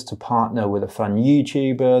 $250,000 to partner with a fun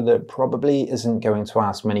YouTuber that probably isn't going to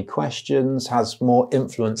ask many questions, has more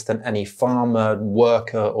influence than any farmer,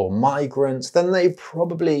 worker or migrant, then they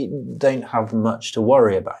probably don't have much to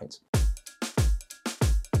worry about.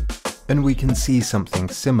 And we can see something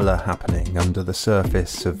similar happening under the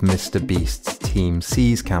surface of Mr. Beast's Team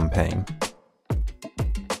Seas campaign.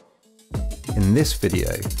 In this video,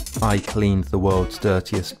 I cleaned the world's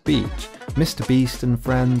dirtiest beach. Mr. Beast and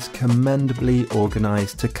friends commendably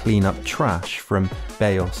organised to clean up trash from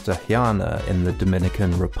Bayos de Hiana in the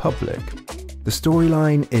Dominican Republic. The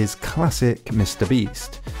storyline is classic Mr.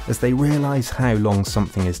 Beast, as they realise how long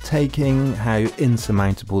something is taking, how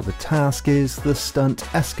insurmountable the task is, the stunt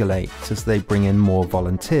escalates as they bring in more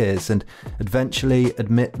volunteers and eventually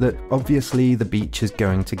admit that obviously the beach is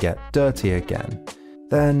going to get dirty again.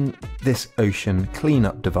 Then this ocean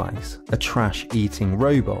cleanup device, a trash-eating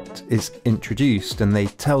robot, is introduced and they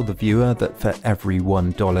tell the viewer that for every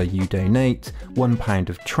 $1 you donate, £1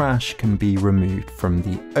 of trash can be removed from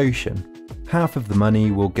the ocean. Half of the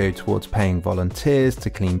money will go towards paying volunteers to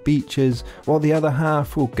clean beaches, while the other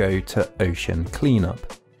half will go to ocean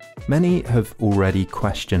cleanup. Many have already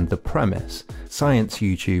questioned the premise. Science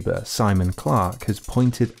YouTuber Simon Clark has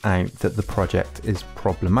pointed out that the project is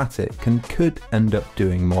problematic and could end up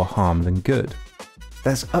doing more harm than good.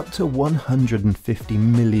 There's up to 150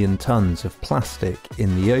 million tonnes of plastic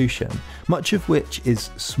in the ocean, much of which is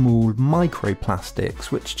small microplastics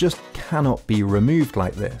which just cannot be removed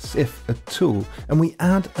like this, if at all, and we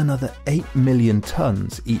add another 8 million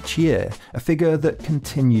tonnes each year, a figure that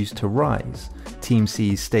continues to rise. Team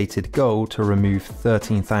Sea's stated goal to remove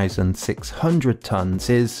 13,600 tonnes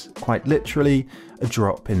is, quite literally, a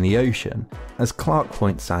drop in the ocean. As Clark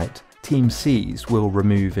points out, Team Seas will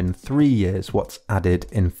remove in 3 years what's added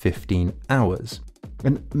in 15 hours.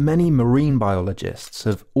 And many marine biologists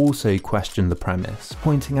have also questioned the premise,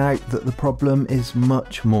 pointing out that the problem is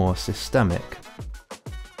much more systemic.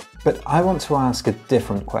 But I want to ask a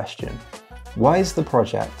different question. Why is the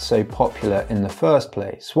project so popular in the first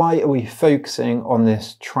place? Why are we focusing on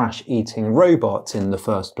this trash-eating robot in the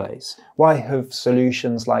first place? Why have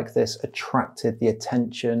solutions like this attracted the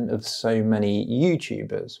attention of so many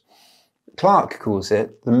YouTubers? Clark calls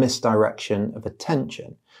it the misdirection of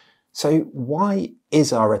attention. So why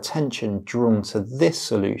is our attention drawn to this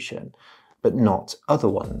solution, but not other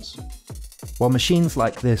ones? While machines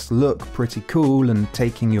like this look pretty cool and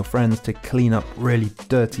taking your friends to clean up really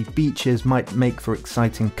dirty beaches might make for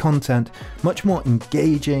exciting content, much more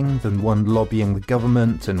engaging than one lobbying the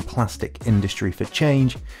government and plastic industry for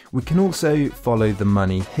change, we can also follow the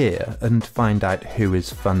money here and find out who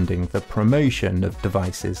is funding the promotion of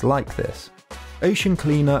devices like this. Ocean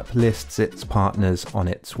Cleanup lists its partners on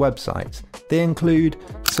its website. They include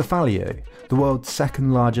Cefalio, the world's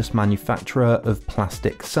second largest manufacturer of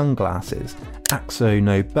plastic sunglasses, Akzo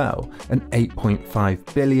Nobel, an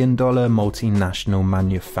 $8.5 billion multinational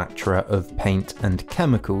manufacturer of paint and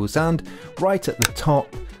chemicals, and right at the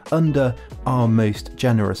top, under our most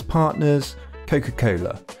generous partners,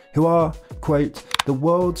 Coca-Cola, who are, quote, the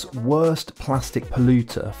world's worst plastic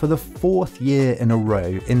polluter for the 4th year in a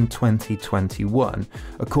row in 2021,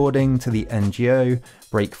 according to the NGO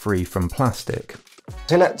Break Free from Plastic.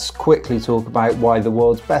 So let's quickly talk about why the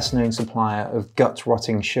world's best known supplier of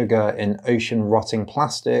gut-rotting sugar in ocean-rotting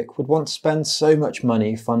plastic would want to spend so much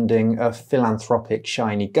money funding a philanthropic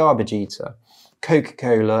shiny garbage eater.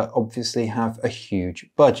 Coca-Cola obviously have a huge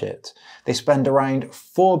budget. They spend around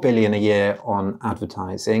 $4 billion a year on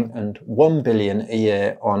advertising and $1 billion a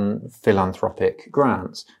year on philanthropic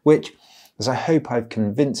grants, which, as I hope I've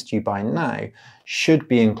convinced you by now, should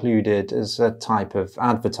be included as a type of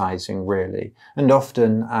advertising really, and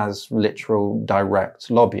often as literal direct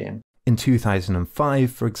lobbying. In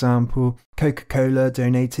 2005, for example, Coca-Cola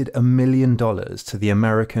donated $1 million to the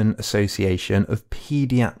American Association of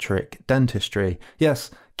Pediatric Dentistry. Yes,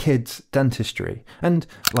 kids' dentistry. And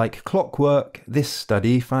like clockwork, this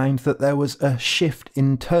study found that there was a shift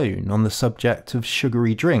in tone on the subject of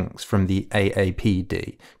sugary drinks from the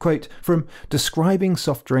AAPD. Quote, from describing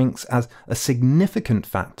soft drinks as a significant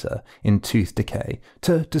factor in tooth decay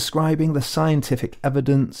to describing the scientific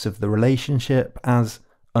evidence of the relationship as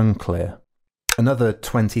unclear. Another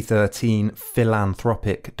 2013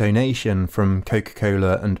 philanthropic donation from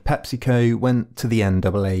Coca-Cola and PepsiCo went to the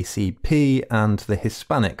NAACP and the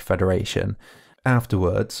Hispanic Federation.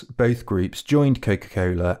 Afterwards, both groups joined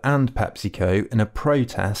Coca-Cola and PepsiCo in a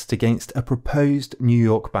protest against a proposed New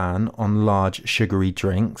York ban on large sugary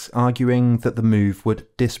drinks, arguing that the move would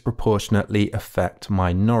disproportionately affect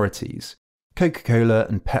minorities. Coca-Cola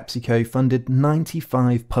and PepsiCo funded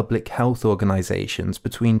 95 public health organizations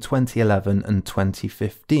between 2011 and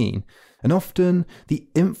 2015, and often the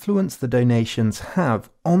influence the donations have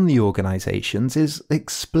on the organizations is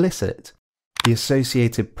explicit. The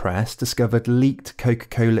Associated Press discovered leaked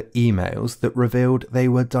Coca-Cola emails that revealed they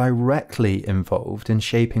were directly involved in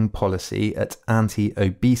shaping policy at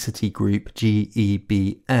anti-obesity group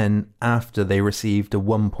GEBN after they received a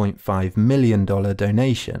 $1.5 million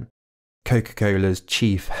donation. Coca-Cola's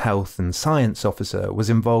chief health and science officer was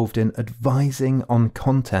involved in advising on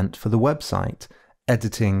content for the website,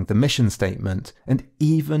 editing the mission statement, and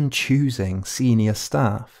even choosing senior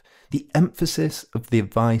staff. The emphasis of the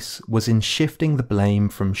advice was in shifting the blame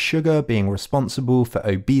from sugar being responsible for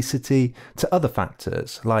obesity to other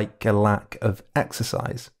factors like a lack of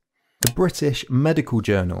exercise. The British Medical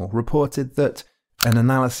Journal reported that an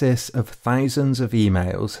analysis of thousands of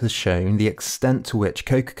emails has shown the extent to which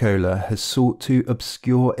Coca-Cola has sought to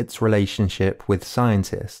obscure its relationship with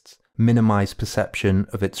scientists, minimise perception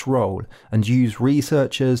of its role, and use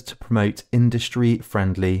researchers to promote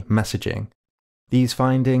industry-friendly messaging. These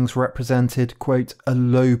findings represented, quote, a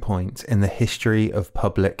low point in the history of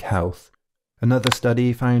public health. Another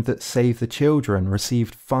study found that Save the Children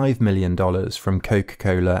received $5 million from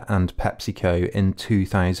Coca-Cola and PepsiCo in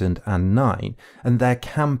 2009, and their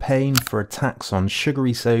campaign for a tax on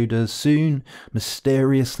sugary sodas soon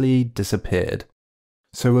mysteriously disappeared.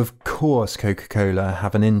 So of course Coca-Cola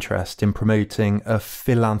have an interest in promoting a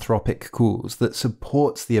philanthropic cause that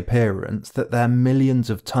supports the appearance that their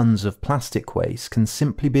millions of tons of plastic waste can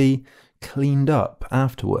simply be cleaned up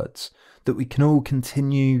afterwards, that we can all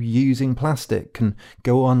continue using plastic and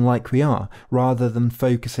go on like we are, rather than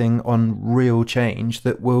focusing on real change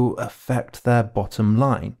that will affect their bottom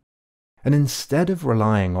line. And instead of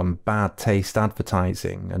relying on bad taste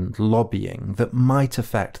advertising and lobbying that might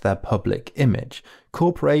affect their public image,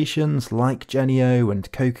 corporations like Jennie-O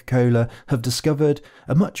and Coca-Cola have discovered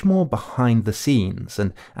a much more behind-the-scenes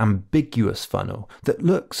and ambiguous funnel that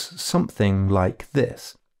looks something like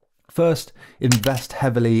this. First, invest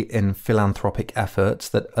heavily in philanthropic efforts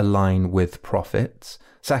that align with profits.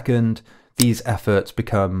 Second, these efforts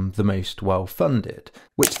become the most well-funded,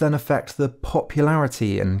 which then affect the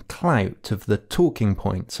popularity and clout of the talking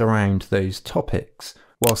points around those topics,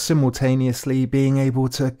 while simultaneously being able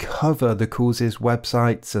to cover the cause's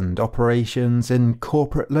websites and operations in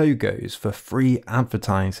corporate logos for free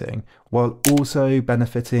advertising, while also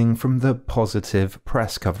benefiting from the positive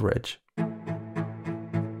press coverage.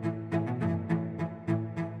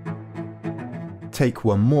 Take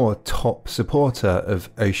one more top supporter of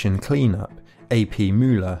ocean cleanup, A.P.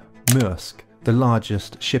 Møller, Maersk, the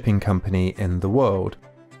largest shipping company in the world,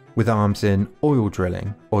 with arms in oil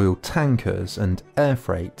drilling, oil tankers and air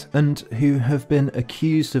freight, and who have been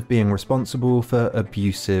accused of being responsible for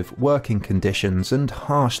abusive working conditions and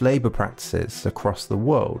harsh labour practices across the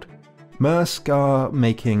world. Maersk are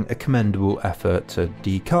making a commendable effort to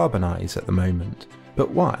decarbonise at the moment.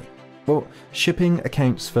 But why? Well, shipping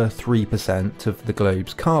accounts for 3% of the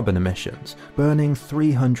globe's carbon emissions, burning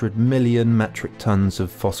 300 million metric tons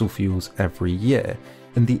of fossil fuels every year,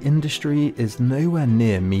 and the industry is nowhere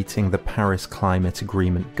near meeting the Paris Climate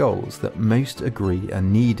Agreement goals that most agree are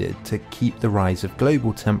needed to keep the rise of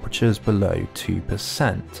global temperatures below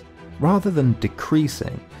 2%. Rather than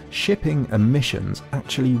decreasing, shipping emissions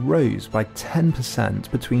actually rose by 10%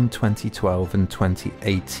 between 2012 and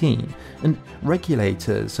 2018, and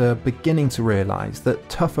regulators are beginning to realise that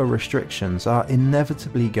tougher restrictions are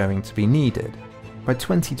inevitably going to be needed. By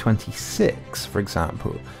 2026, for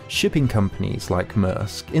example, shipping companies like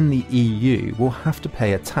Maersk in the EU will have to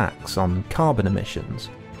pay a tax on carbon emissions.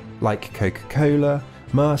 Like Coca-Cola,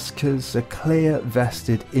 Maersk has a clear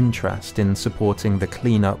vested interest in supporting the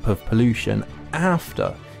cleanup of pollution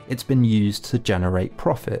after it's been used to generate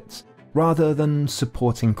profits, rather than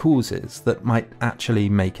supporting causes that might actually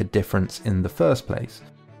make a difference in the first place.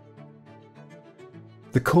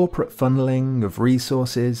 The corporate funneling of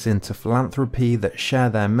resources into philanthropy that share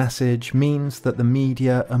their message means that the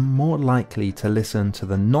media are more likely to listen to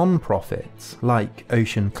the non-profits, like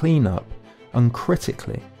ocean cleanup,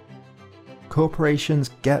 uncritically. Corporations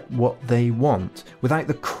get what they want without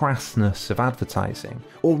the crassness of advertising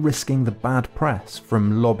or risking the bad press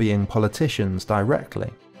from lobbying politicians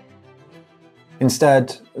directly.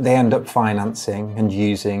 Instead, they end up financing and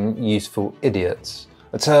using useful idiots,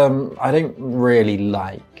 a term I don't really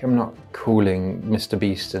like. I'm not calling Mr.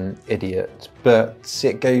 Beast an idiot, but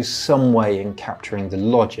it goes some way in capturing the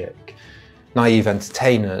logic. Naive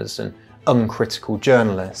entertainers and uncritical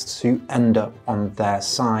journalists who end up on their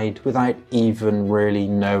side without even really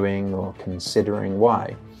knowing or considering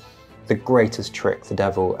why. The greatest trick the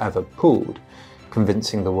devil ever pulled,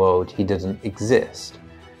 convincing the world he didn't exist,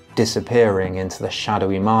 disappearing into the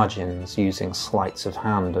shadowy margins using sleights of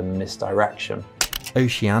hand and misdirection.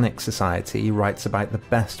 Oceanic Society writes about the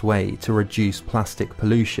best way to reduce plastic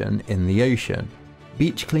pollution in the ocean.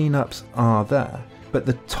 Beach cleanups are there, but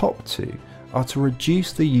the top two are to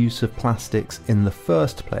reduce the use of plastics in the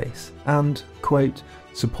first place and, quote,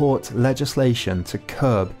 support legislation to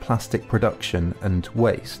curb plastic production and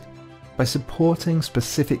waste. By supporting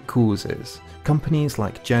specific causes, companies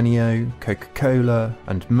like Jennie-O, Coca-Cola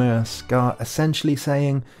and Maersk are essentially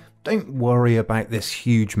saying, don't worry about this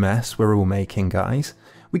huge mess we're all making, guys.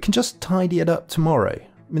 We can just tidy it up tomorrow,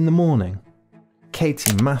 in the morning.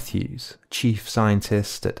 Katie Matthews, chief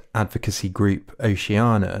scientist at advocacy group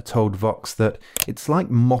Oceana, told Vox that it's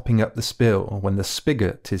like mopping up the spill when the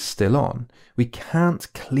spigot is still on. We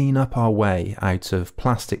can't clean up our way out of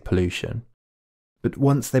plastic pollution. But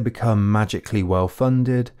once they become magically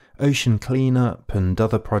well-funded, ocean cleanup and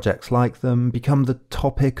other projects like them become the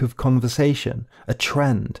topic of conversation, a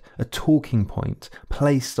trend, a talking point,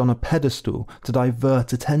 placed on a pedestal to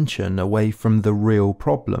divert attention away from the real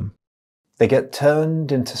problem. They get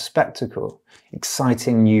turned into spectacle,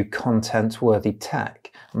 exciting new content-worthy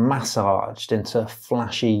tech, massaged into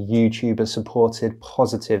flashy YouTuber-supported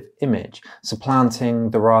positive image, supplanting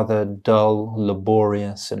the rather dull,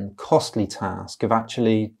 laborious and costly task of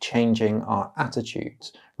actually changing our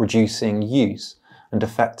attitudes, reducing use and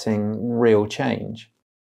affecting real change.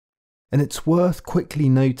 And it's worth quickly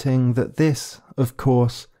noting that this, of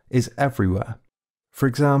course, is everywhere. For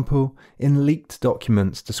example, in leaked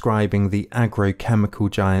documents describing the agrochemical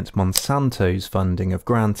giant Monsanto's funding of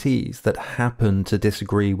grantees that happened to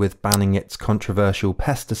disagree with banning its controversial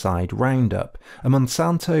pesticide Roundup, a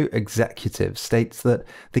Monsanto executive states that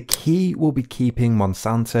the key will be keeping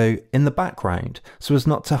Monsanto in the background so as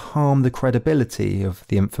not to harm the credibility of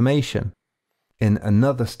the information. In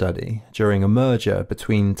another study, during a merger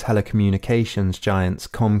between telecommunications giants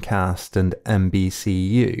Comcast and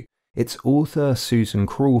NBCU, its author Susan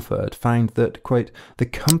Crawford found that, quote, the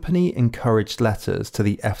company encouraged letters to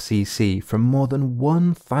the FCC from more than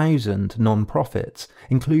 1,000 non-profits,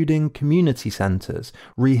 including community centres,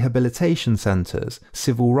 rehabilitation centres,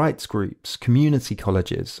 civil rights groups, community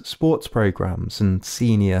colleges, sports programmes and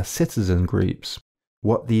senior citizen groups.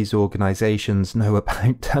 What these organisations know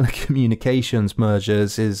about telecommunications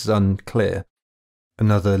mergers is unclear.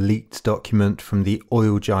 Another leaked document from the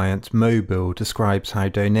oil giant Mobil describes how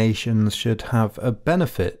donations should have a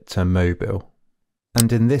benefit to Mobil.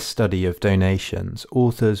 And in this study of donations,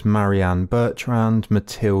 authors Marianne Bertrand,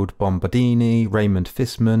 Mathilde Bombardini, Raymond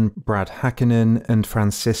Fissman, Brad Hakkinen and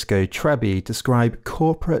Francisco Trebbi describe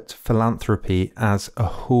corporate philanthropy as a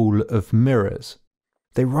hall of mirrors.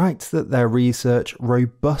 They write that their research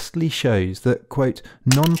robustly shows that, quote,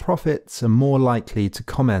 non-profits are more likely to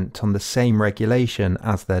comment on the same regulation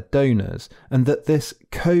as their donors, and that this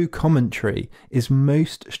co-commentary is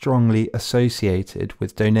most strongly associated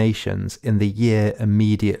with donations in the year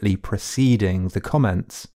immediately preceding the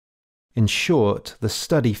comments. In short, the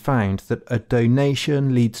study found that a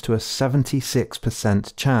donation leads to a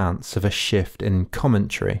 76% chance of a shift in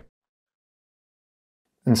commentary.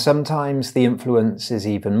 And sometimes the influence is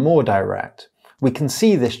even more direct. We can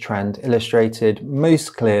see this trend illustrated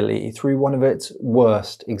most clearly through one of its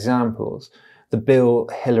worst examples, the Bill,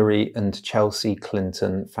 Hillary and Chelsea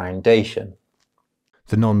Clinton Foundation.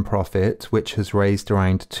 The non-profit, which has raised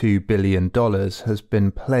around $2 billion, has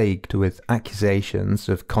been plagued with accusations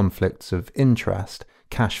of conflicts of interest,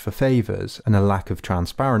 cash for favours and a lack of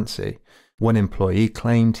transparency. One employee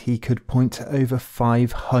claimed he could point to over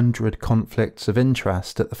 500 conflicts of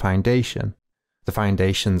interest at the foundation. The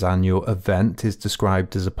foundation's annual event is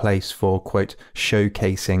described as a place for, quote,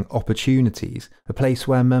 showcasing opportunities, a place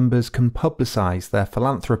where members can publicise their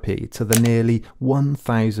philanthropy to the nearly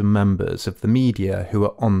 1,000 members of the media who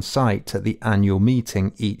are on site at the annual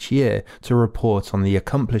meeting each year to report on the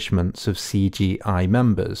accomplishments of CGI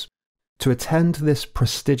members. To attend this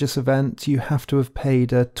prestigious event, you have to have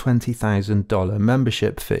paid a $20,000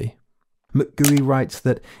 membership fee. McGooey writes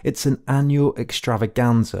that it's an annual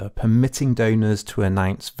extravaganza permitting donors to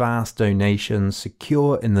announce vast donations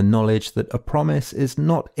secure in the knowledge that a promise is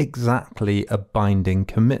not exactly a binding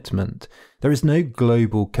commitment. There is no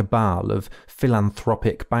global cabal of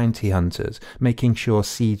philanthropic bounty hunters making sure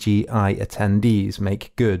CGI attendees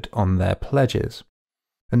make good on their pledges.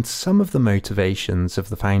 And some of the motivations of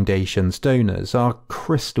the foundation's donors are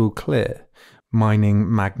crystal clear. Mining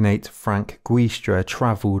magnate Frank Giustra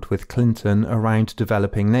travelled with Clinton around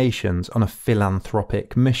developing nations on a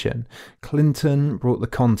philanthropic mission. Clinton brought the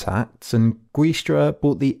contacts and Giustra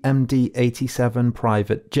bought the MD-87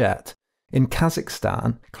 private jet. In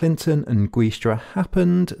Kazakhstan, Clinton and Giustra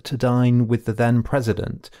happened to dine with the then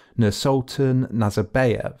president, Nursultan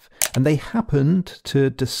Nazarbayev, and they happened to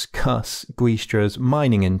discuss Giustra's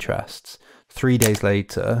mining interests. 3 days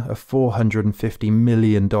later, a $450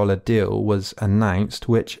 million deal was announced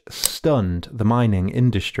which stunned the mining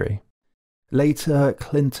industry. Later,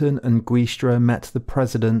 Clinton and Giustra met the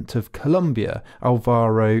president of Colombia,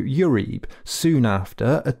 Alvaro Uribe. Soon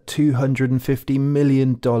after, a $250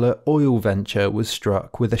 million oil venture was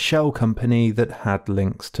struck with a shell company that had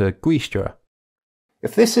links to Giustra.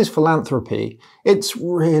 If this is philanthropy, it's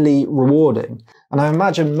really rewarding, and I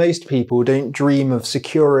imagine most people don't dream of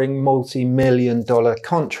securing multi-million-dollar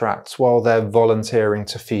contracts while they're volunteering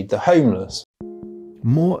to feed the homeless.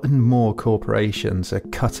 More and more corporations are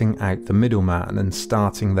cutting out the middleman and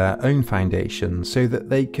starting their own foundations so that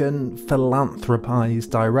they can philanthropize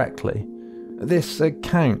directly. This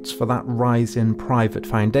accounts for that rise in private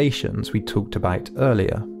foundations we talked about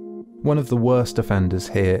earlier. One of the worst offenders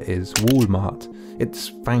here is Walmart. Its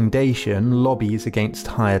foundation lobbies against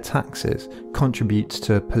higher taxes, contributes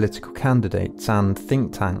to political candidates and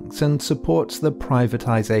think tanks, and supports the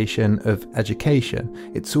privatization of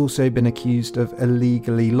education. It's also been accused of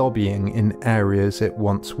illegally lobbying in areas it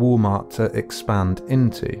wants Walmart to expand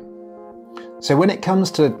into. So when it comes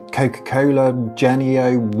to Coca-Cola,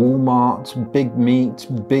 Jennie-O, Walmart, Big Meat,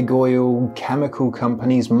 Big Oil, chemical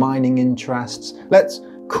companies, mining interests, let's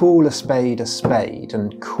call a spade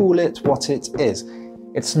and call it what it is.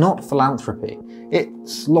 It's not philanthropy,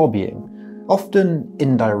 it's lobbying. Often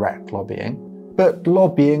indirect lobbying, but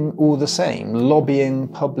lobbying all the same, lobbying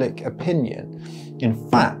public opinion. In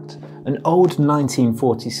fact, an old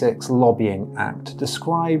 1946 Lobbying Act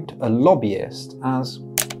described a lobbyist as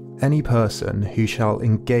any person who shall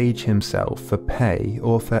engage himself for pay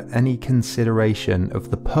or for any consideration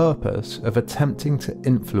of the purpose of attempting to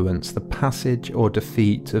influence the passage or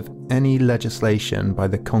defeat of any legislation by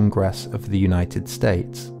the Congress of the United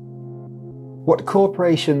States. What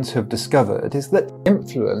corporations have discovered is that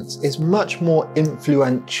influence is much more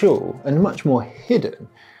influential and much more hidden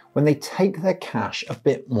when they take their cash a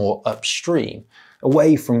bit more upstream,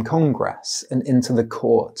 away from Congress and into the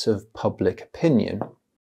court of public opinion.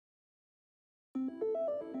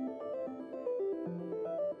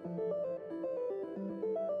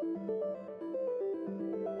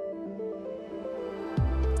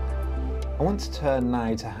 I want to turn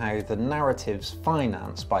now to how the narratives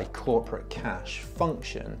financed by corporate cash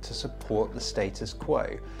function to support the status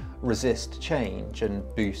quo, resist change and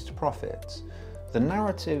boost profits. The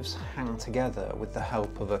narratives hang together with the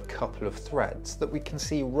help of a couple of threads that we can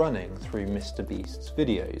see running through MrBeast's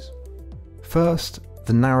videos. First,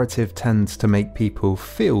 the narrative tends to make people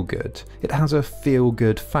feel good. It has a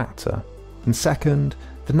feel-good factor. And second,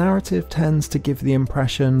 the narrative tends to give the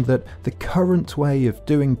impression that the current way of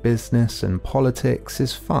doing business and politics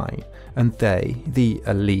is fine, and they, the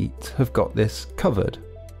elite, have got this covered.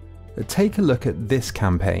 Take a look at this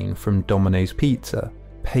campaign from Domino's Pizza,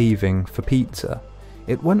 Paving for Pizza.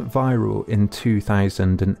 It went viral in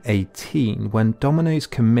 2018 when Domino's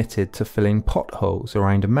committed to filling potholes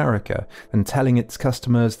around America and telling its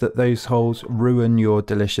customers that those holes ruin your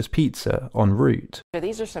delicious pizza en route.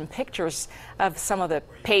 These are some pictures of some of the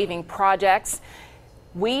paving projects.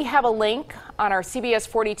 We have a link on our CBS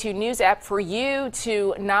 42 News app for you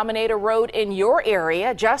to nominate a road in your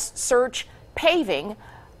area. Just search Paving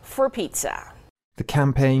for Pizza. The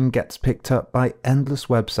campaign gets picked up by endless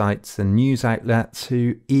websites and news outlets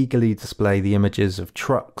who eagerly display the images of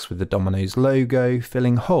trucks with the Domino's logo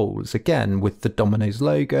filling holes, again with the Domino's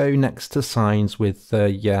logo next to signs with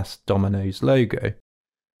the Yes Domino's logo.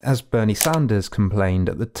 As Bernie Sanders complained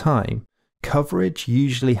at the time, coverage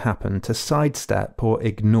usually happened to sidestep or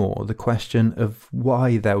ignore the question of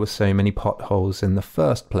why there were so many potholes in the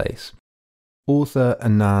first place. Author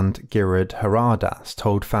Anand Giridharadas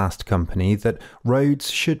told Fast Company that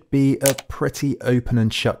roads should be a pretty open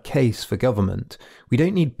and shut case for government. We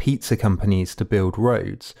don't need pizza companies to build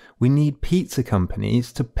roads. We need pizza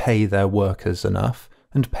companies to pay their workers enough,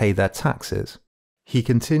 and pay their taxes. He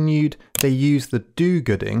continued, they use the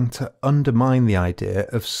do-gooding to undermine the idea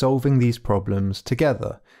of solving these problems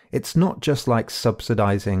together. It's not just like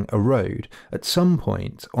subsidising a road. At some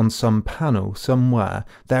point, on some panel somewhere,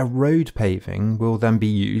 their road paving will then be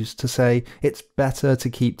used to say it's better to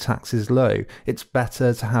keep taxes low, it's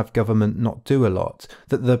better to have government not do a lot,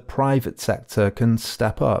 that the private sector can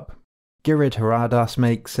step up. Giridharadas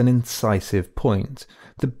makes an incisive point.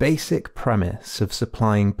 The basic premise of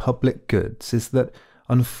supplying public goods is that,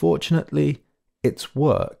 unfortunately, it's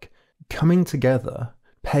work. Coming together,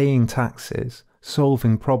 paying taxes,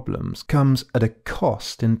 solving problems comes at a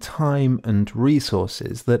cost in time and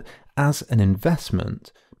resources that, as an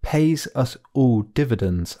investment, pays us all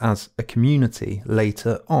dividends as a community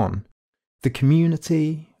later on. The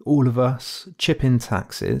community, all of us, chip in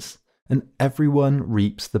taxes, and everyone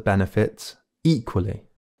reaps the benefits equally.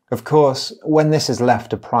 Of course, when this is left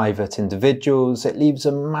to private individuals, it leaves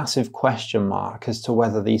a massive question mark as to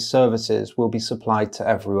whether these services will be supplied to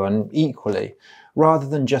everyone equally, rather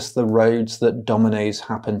than just the roads that Domino's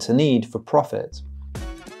happen to need for profit.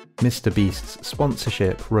 MrBeast's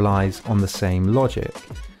sponsorship relies on the same logic.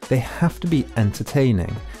 They have to be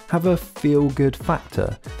entertaining, have a feel-good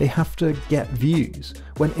factor, they have to get views,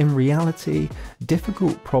 when in reality,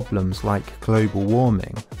 difficult problems like global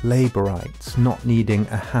warming, labour rights, not needing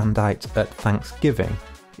a handout at Thanksgiving,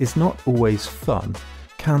 is not always fun,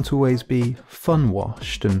 can't always be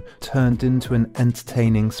fun-washed and turned into an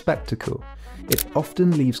entertaining spectacle. It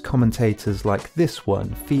often leaves commentators like this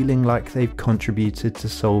one feeling like they've contributed to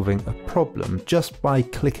solving a problem just by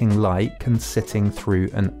clicking like and sitting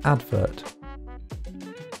through an advert.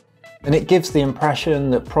 And it gives the impression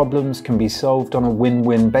that problems can be solved on a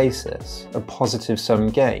win-win basis, a positive-sum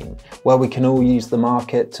game, where we can all use the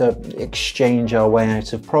market to exchange our way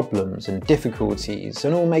out of problems and difficulties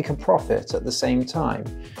and all make a profit at the same time,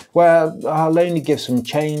 where I'll only give some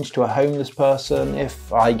change to a homeless person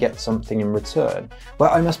if I get something in return, where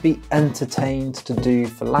I must be entertained to do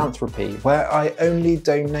philanthropy, where I only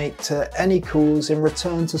donate to any cause in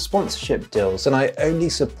return to sponsorship deals, and I only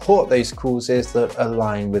support those causes that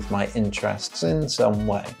align with my interests in some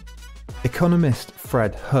way. Economist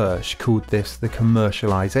Fred Hirsch called this the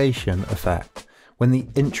commercialization effect, when the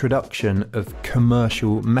introduction of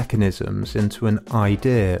commercial mechanisms into an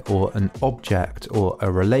idea or an object or a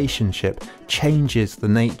relationship changes the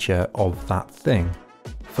nature of that thing.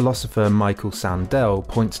 Philosopher Michael Sandel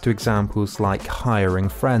points to examples like hiring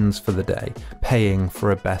friends for the day, paying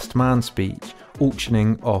for a best man speech,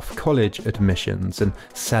 auctioning off college admissions and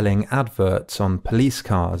selling adverts on police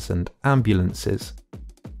cars and ambulances.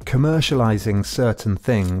 Commercializing certain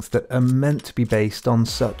things that are meant to be based on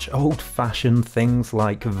such old-fashioned things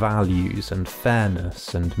like values and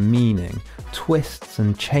fairness and meaning twists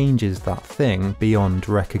and changes that thing beyond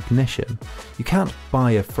recognition. You can't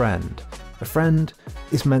buy a friend. A friend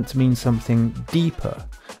is meant to mean something deeper.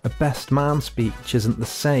 A best man speech isn't the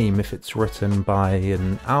same if it's written by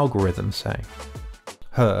an algorithm, say.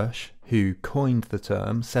 Hirsch, who coined the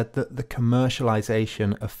term, said that the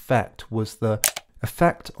commercialization effect was the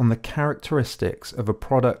effect on the characteristics of a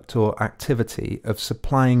product or activity of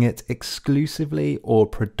supplying it exclusively or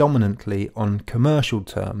predominantly on commercial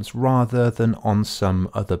terms rather than on some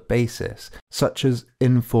other basis, such as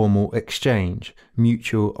informal exchange,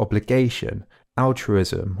 mutual obligation,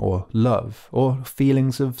 altruism or love, or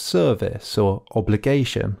feelings of service or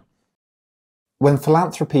obligation. When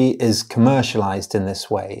philanthropy is commercialised in this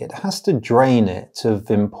way, it has to drain it of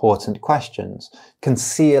important questions,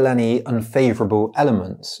 conceal any unfavourable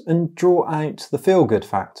elements, and draw out the feel-good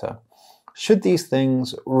factor. Should these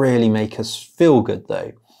things really make us feel good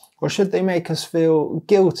though? Or should they make us feel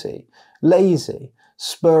guilty, lazy,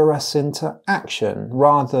 spur us into action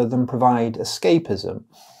rather than provide escapism?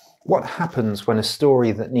 What happens when a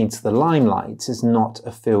story that needs the limelight is not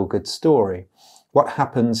a feel-good story? What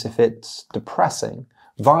happens if it's depressing,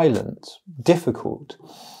 violent, difficult?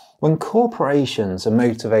 When corporations are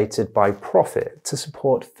motivated by profit to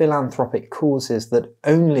support philanthropic causes that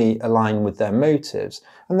only align with their motives,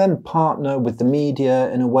 and then partner with the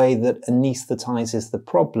media in a way that anaesthetizes the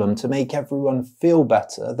problem to make everyone feel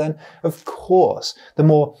better, then of course the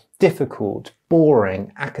more difficult,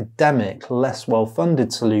 boring, academic, less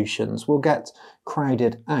well-funded solutions will get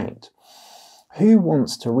crowded out. Who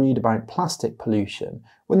wants to read about plastic pollution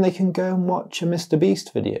when they can go and watch a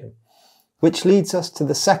MrBeast video? Which leads us to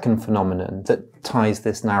the second phenomenon that ties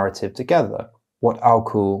this narrative together, what I'll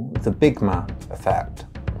call the big man effect.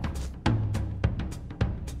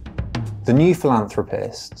 The new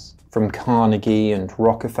philanthropists, from Carnegie and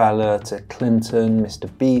Rockefeller to Clinton,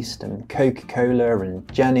 MrBeast and Coca-Cola and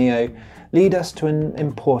Genio, lead us to an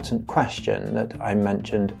important question that I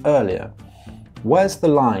mentioned earlier. Where's the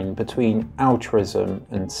line between altruism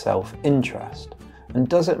and self-interest? And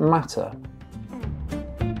does it matter?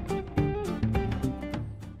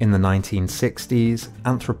 In the 1960s,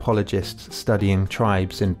 anthropologists studying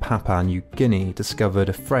tribes in Papua New Guinea discovered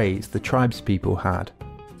a phrase the tribespeople had,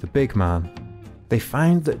 the big man. They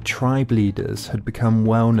found that tribe leaders had become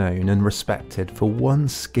well known and respected for one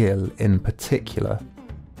skill in particular,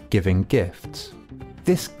 giving gifts.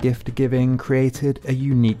 This gift giving created a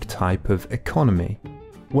unique type of economy,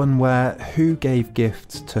 one where who gave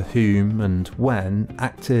gifts to whom and when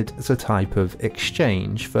acted as a type of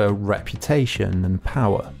exchange for reputation and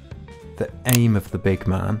power. The aim of the big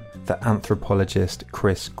man, that anthropologist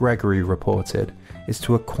Chris Gregory reported, is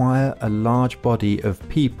to acquire a large body of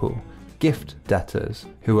people, gift debtors,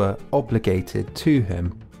 who are obligated to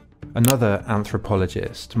him. Another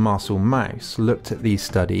anthropologist, Marcel Mauss, looked at these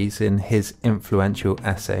studies in his influential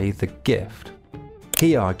essay The Gift.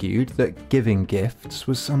 He argued that giving gifts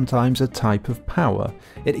was sometimes a type of power.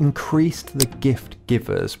 It increased the gift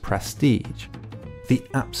giver's prestige. The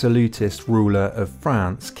absolutist ruler of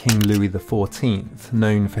France, King Louis XIV,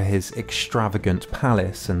 known for his extravagant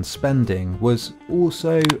palace and spending, was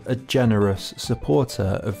also a generous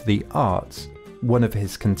supporter of the arts. One of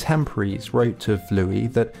his contemporaries wrote of Louis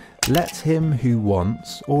that let him who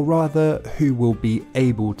wants, or rather who will be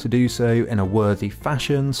able to do so in a worthy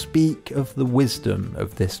fashion, speak of the wisdom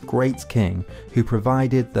of this great king who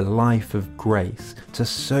provided the life of grace to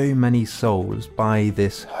so many souls by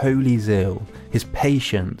this holy zeal, his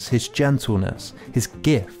patience, his gentleness, his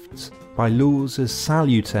gifts, by laws as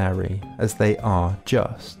salutary as they are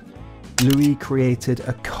just. Louis created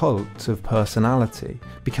a cult of personality,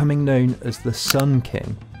 becoming known as the Sun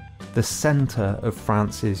King, the centre of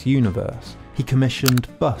France's universe. He commissioned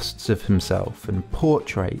busts of himself and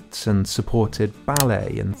portraits and supported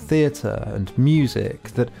ballet and theatre and music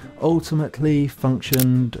that ultimately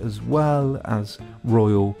functioned as well as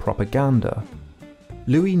royal propaganda.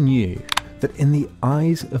 Louis knew that in the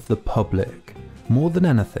eyes of the public, more than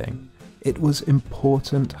anything, it was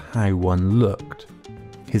important how one looked.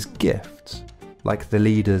 His gifts, like the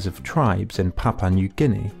leaders of tribes in Papua New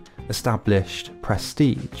Guinea, established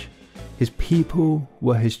prestige. His people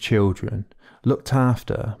were his children, looked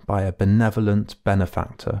after by a benevolent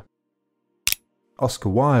benefactor. Oscar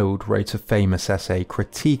Wilde wrote a famous essay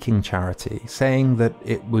critiquing charity, saying that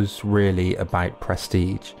it was really about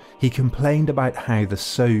prestige. He complained about how the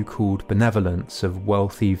so-called benevolence of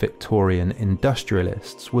wealthy Victorian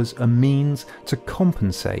industrialists was a means to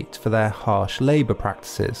compensate for their harsh labour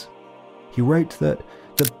practices. He wrote that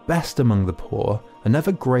the best among the poor are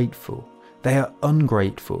never grateful. They are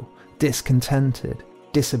ungrateful, discontented,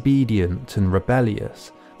 disobedient and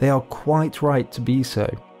rebellious. They are quite right to be so.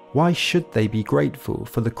 Why should they be grateful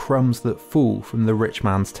for the crumbs that fall from the rich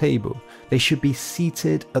man's table? They should be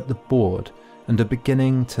seated at the board and are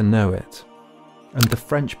beginning to know it. And the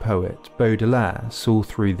French poet Baudelaire saw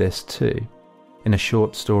through this too. In a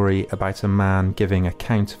short story about a man giving a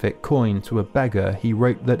counterfeit coin to a beggar, he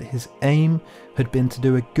wrote that his aim had been to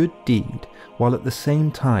do a good deed while at the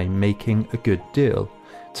same time making a good deal,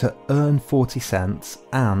 to earn 40 cents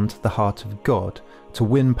and the heart of God, to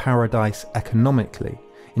win paradise economically,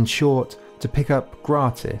 in short, to pick up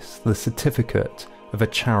gratis the certificate of a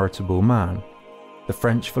charitable man. The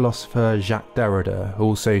French philosopher Jacques Derrida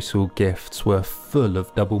also saw gifts were full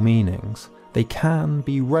of double meanings. They can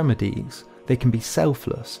be remedies, they can be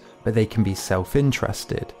selfless, but they can be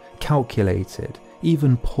self-interested, calculated,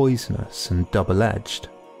 even poisonous and double-edged.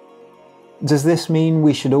 Does this mean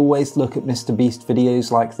we should always look at Mr. Beast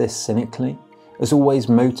videos like this cynically, as always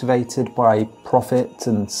motivated by profit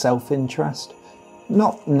and self-interest?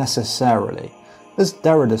 Not necessarily. As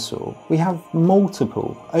Derrida saw, we have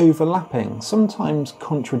multiple, overlapping, sometimes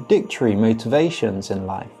contradictory motivations in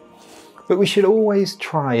life. But we should always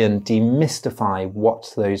try and demystify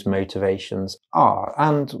what those motivations are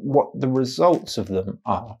and what the results of them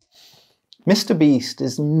are. Mr. Beast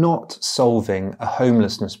is not solving a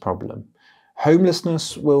homelessness problem.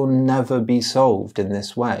 Homelessness will never be solved in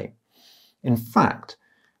this way. In fact,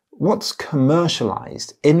 what's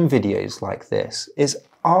commercialized in videos like this is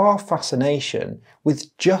our fascination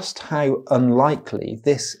with just how unlikely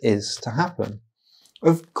this is to happen.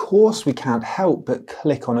 Of course we can't help but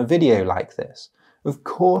click on a video like this. Of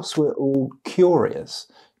course we're all curious,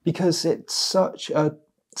 because it's such a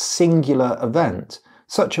singular event,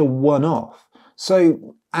 such a one-off,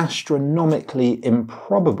 so astronomically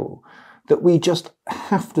improbable that we just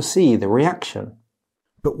have to see the reaction.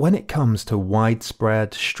 But when it comes to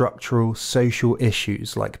widespread structural social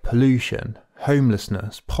issues like pollution,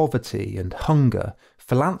 homelessness, poverty and hunger,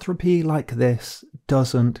 philanthropy like this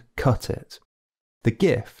doesn't cut it. The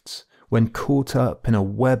gifts, when caught up in a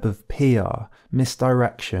web of PR,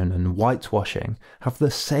 misdirection and whitewashing, have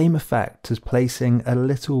the same effect as placing a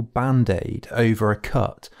little band-aid over a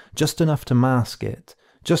cut, just enough to mask it,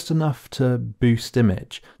 just enough to boost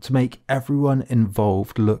image, to make everyone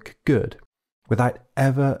involved look good, without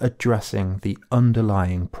ever addressing the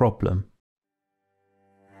underlying problem.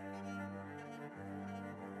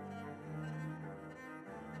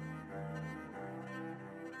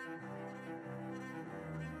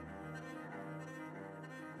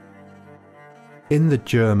 In The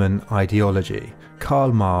German Ideology,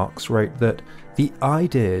 Karl Marx wrote that the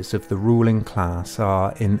ideas of the ruling class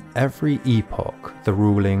are in every epoch the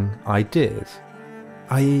ruling ideas,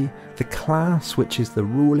 i.e. the class which is the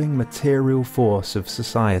ruling material force of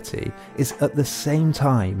society is at the same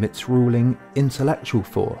time its ruling intellectual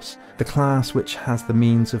force. The class which has the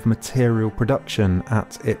means of material production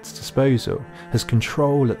at its disposal has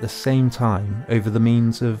control at the same time over the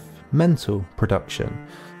means of mental production,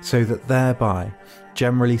 so that thereby,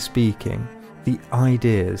 generally speaking, the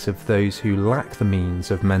ideas of those who lack the means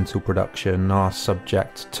of mental production are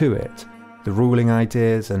subject to it. The ruling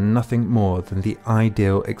ideas are nothing more than the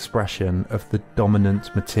ideal expression of the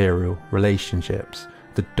dominant material relationships.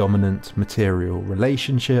 The dominant material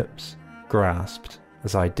relationships grasped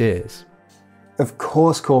as ideas. Of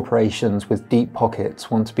course, corporations with deep pockets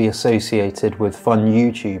want to be associated with fun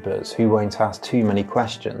YouTubers who won't ask too many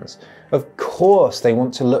questions. Of course, they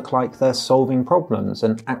want to look like they're solving problems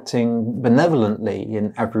and acting benevolently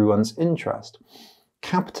in everyone's interest.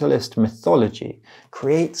 Capitalist mythology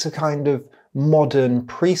creates a kind of modern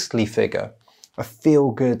priestly figure, a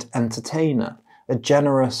feel-good entertainer, a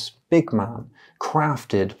generous big man,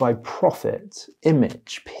 crafted by profit,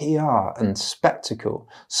 image, PR and spectacle,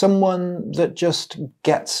 someone that just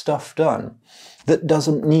gets stuff done, that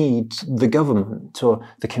doesn't need the government or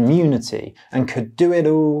the community and could do it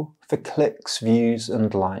all for clicks, views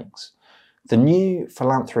and likes. The new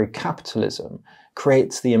philanthrocapitalism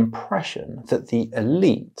creates the impression that the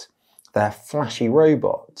elite, their flashy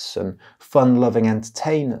robots and fun-loving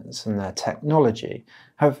entertainers and their technology,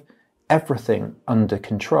 have everything under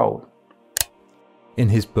control. In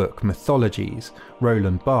his book Mythologies,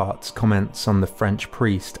 Roland Barthes comments on the French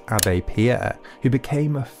priest Abbé Pierre, who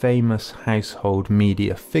became a famous household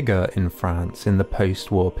media figure in France in the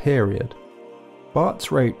post-war period.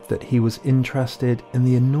 Barthes wrote that he was interested in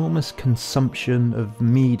the enormous consumption of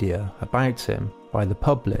media about him by the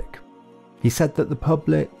public. He said that the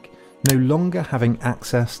public, no longer having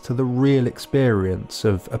access to the real experience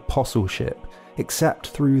of apostleship except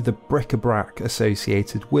through the bric-a-brac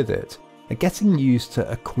associated with it, are getting used to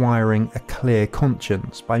acquiring a clear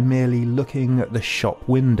conscience by merely looking at the shop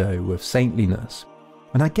window of saintliness.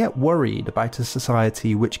 And I get worried about a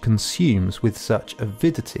society which consumes with such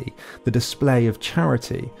avidity the display of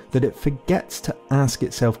charity that it forgets to ask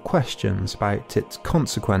itself questions about its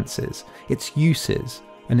consequences, its uses,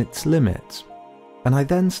 and its limits. And I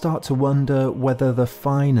then start to wonder whether the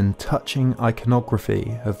fine and touching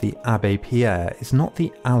iconography of the Abbé Pierre is not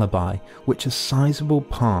the alibi which a sizable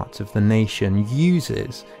part of the nation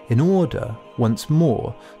uses in order, once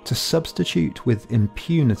more, to substitute with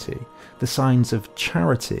impunity the signs of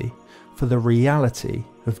charity for the reality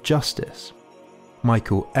of justice.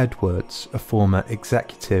 Michael Edwards, a former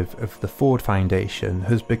executive of the Ford Foundation,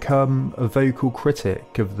 has become a vocal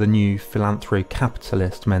critic of the new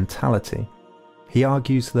philanthrocapitalist mentality. He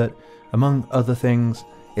argues that, among other things,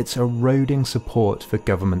 it's eroding support for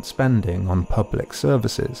government spending on public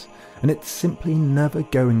services, and it's simply never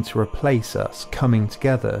going to replace us coming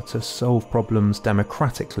together to solve problems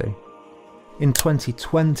democratically. In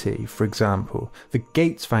 2020, for example, the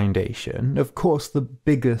Gates Foundation, of course the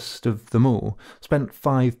biggest of them all, spent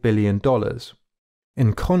 $5 billion.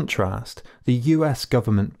 In contrast, the US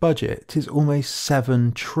government budget is almost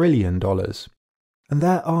 $7 trillion. And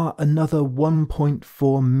there are another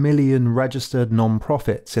 1.4 million registered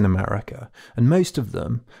non-profits in America, and most of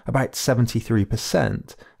them, about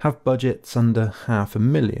 73%, have budgets under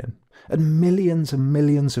 $500,000. And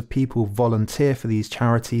millions of people volunteer for these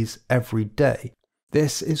charities every day.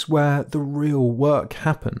 This is where the real work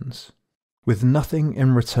happens, with nothing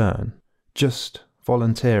in return, just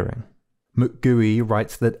volunteering. McGooey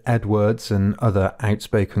writes that Edwards and other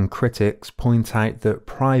outspoken critics point out that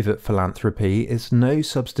private philanthropy is no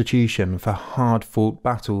substitution for hard-fought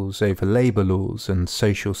battles over labour laws and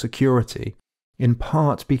social security, in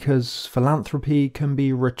part because philanthropy can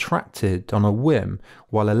be retracted on a whim,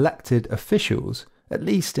 while elected officials, at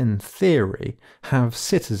least in theory, have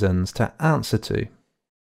citizens to answer to.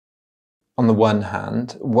 On the one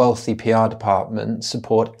hand, wealthy PR departments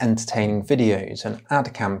support entertaining videos and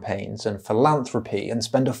ad campaigns and philanthropy and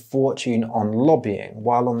spend a fortune on lobbying,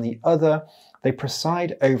 while on the other, they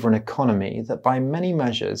preside over an economy that by many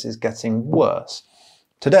measures is getting worse.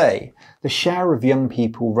 Today, the share of young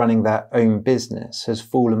people running their own business has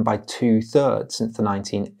fallen by 2/3 since the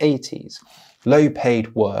 1980s.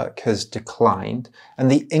 Low-paid work has declined,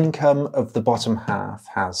 and the income of the bottom half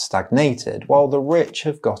has stagnated, while the rich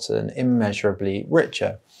have gotten immeasurably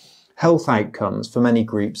richer. Health outcomes for many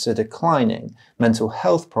groups are declining, mental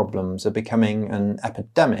health problems are becoming an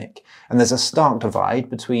epidemic, and there's a stark divide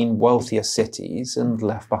between wealthier cities and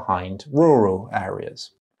left-behind rural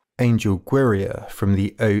areas. Angel Guerrier from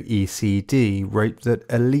the OECD wrote that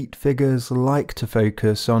elite figures like to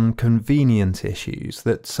focus on convenient issues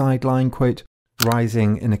that sideline, quote,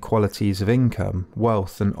 rising inequalities of income,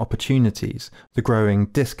 wealth and opportunities, the growing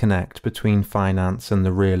disconnect between finance and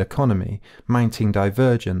the real economy, mounting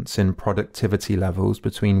divergence in productivity levels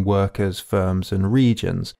between workers, firms and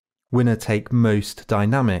regions, winner-take-most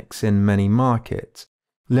dynamics in many markets,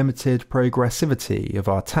 limited progressivity of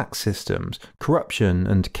our tax systems, corruption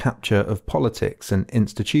and capture of politics and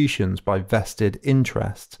institutions by vested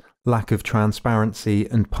interests, lack of transparency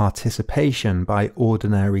and participation by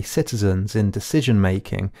ordinary citizens in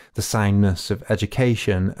decision-making, the soundness of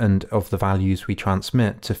education and of the values we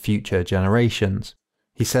transmit to future generations.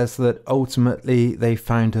 He says that ultimately they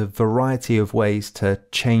found a variety of ways to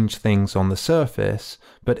change things on the surface,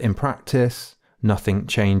 but in practice, nothing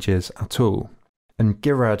changes at all. And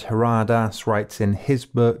Girad Haradas writes in his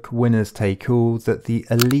book, Winners Take All, that the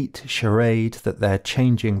elite charade that they're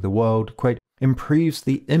changing the world, quote, improves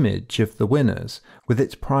the image of the winners. With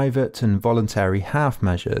its private and voluntary half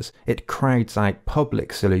measures, it crowds out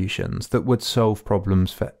public solutions that would solve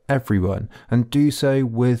problems for everyone, and do so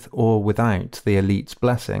with or without the elite's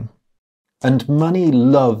blessing. And money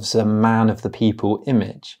loves a man of the people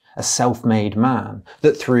image, a self-made man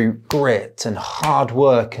that through grit and hard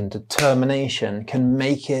work and determination can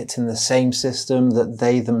make it in the same system that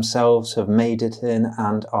they themselves have made it in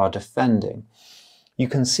and are defending. You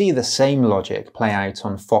can see the same logic play out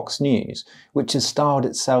on Fox News, which has styled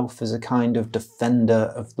itself as a kind of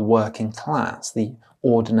defender of the working class, the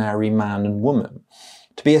ordinary man and woman.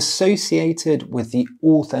 To be associated with the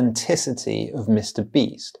authenticity of Mr.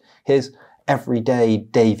 Beast, his everyday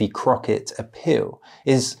Davy Crockett appeal,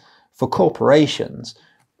 is, for corporations,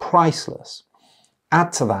 priceless.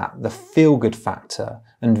 Add to that the feel-good factor,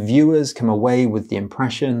 and viewers come away with the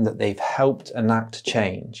impression that they've helped enact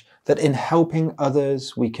change, that in helping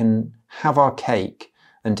others we can have our cake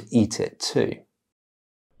and eat it too.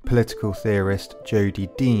 Political theorist Jody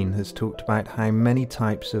Dean has talked about how many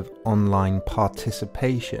types of online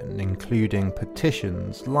participation, including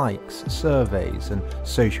petitions, likes, surveys and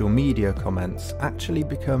social media comments, actually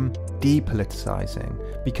become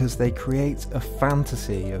depoliticizing because they create a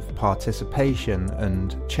fantasy of participation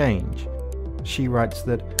and change. She writes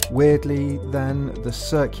that, weirdly, then, the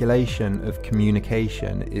circulation of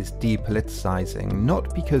communication is depoliticizing,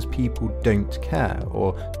 not because people don't care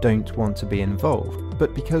or don't want to be involved,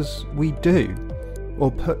 but because we do.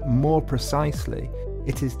 Or put more precisely,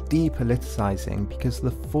 it is depoliticizing because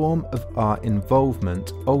the form of our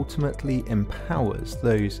involvement ultimately empowers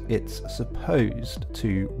those it's supposed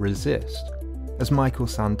to resist. As Michael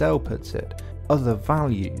Sandel puts it, other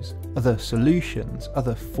values, other solutions,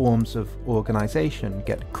 other forms of organisation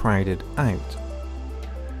get crowded out.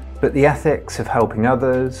 But the ethics of helping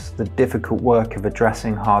others, the difficult work of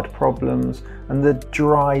addressing hard problems, and the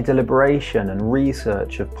dry deliberation and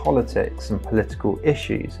research of politics and political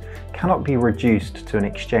issues cannot be reduced to an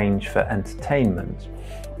exchange for entertainment.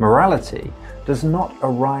 Morality does not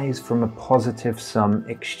arise from a positive-sum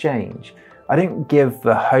exchange. I don't give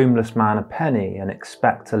the homeless man a penny and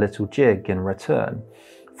expect a little jig in return.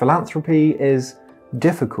 Philanthropy is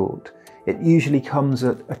difficult. It usually comes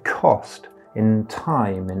at a cost in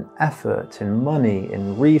time, in effort, in money,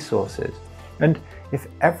 in resources. And if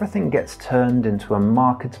everything gets turned into a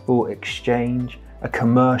marketable exchange, a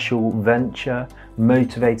commercial venture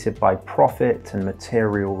motivated by profit and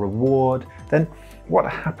material reward, then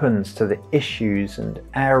what happens to the issues and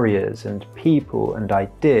areas and people and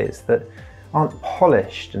ideas that aren't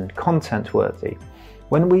polished and content-worthy?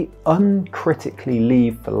 When we uncritically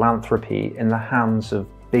leave philanthropy in the hands of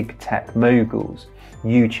big tech moguls,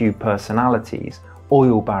 YouTube personalities,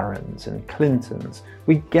 oil barons and Clintons,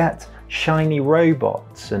 we get shiny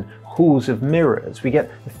robots and halls of mirrors, we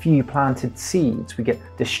get a few planted seeds, we get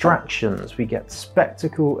distractions, we get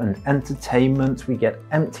spectacle and entertainment, we get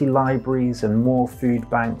empty libraries and more food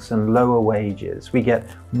banks and lower wages, we get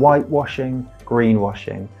whitewashing,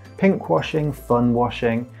 greenwashing, pink washing, fun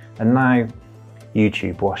washing, and now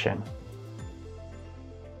YouTube washing.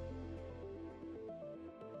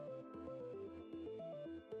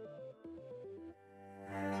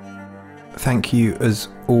 Thank you as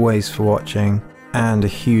always for watching, and a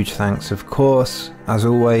huge thanks of course, as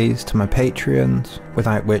always, to my Patreons,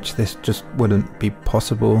 without which this just wouldn't be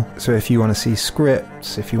possible. So if you want to see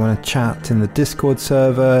scripts, if you want to chat in the Discord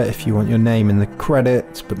server, if you want your name in the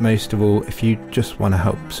credits, but most of all, if you just want to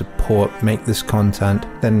help support make this content,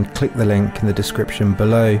 then click the link in the description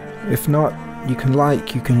below. If not, you can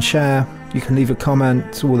like, you can share, you can leave a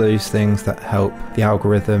comment, all those things that help the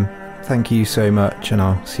algorithm. Thank you so much, and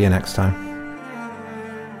I'll see you next time.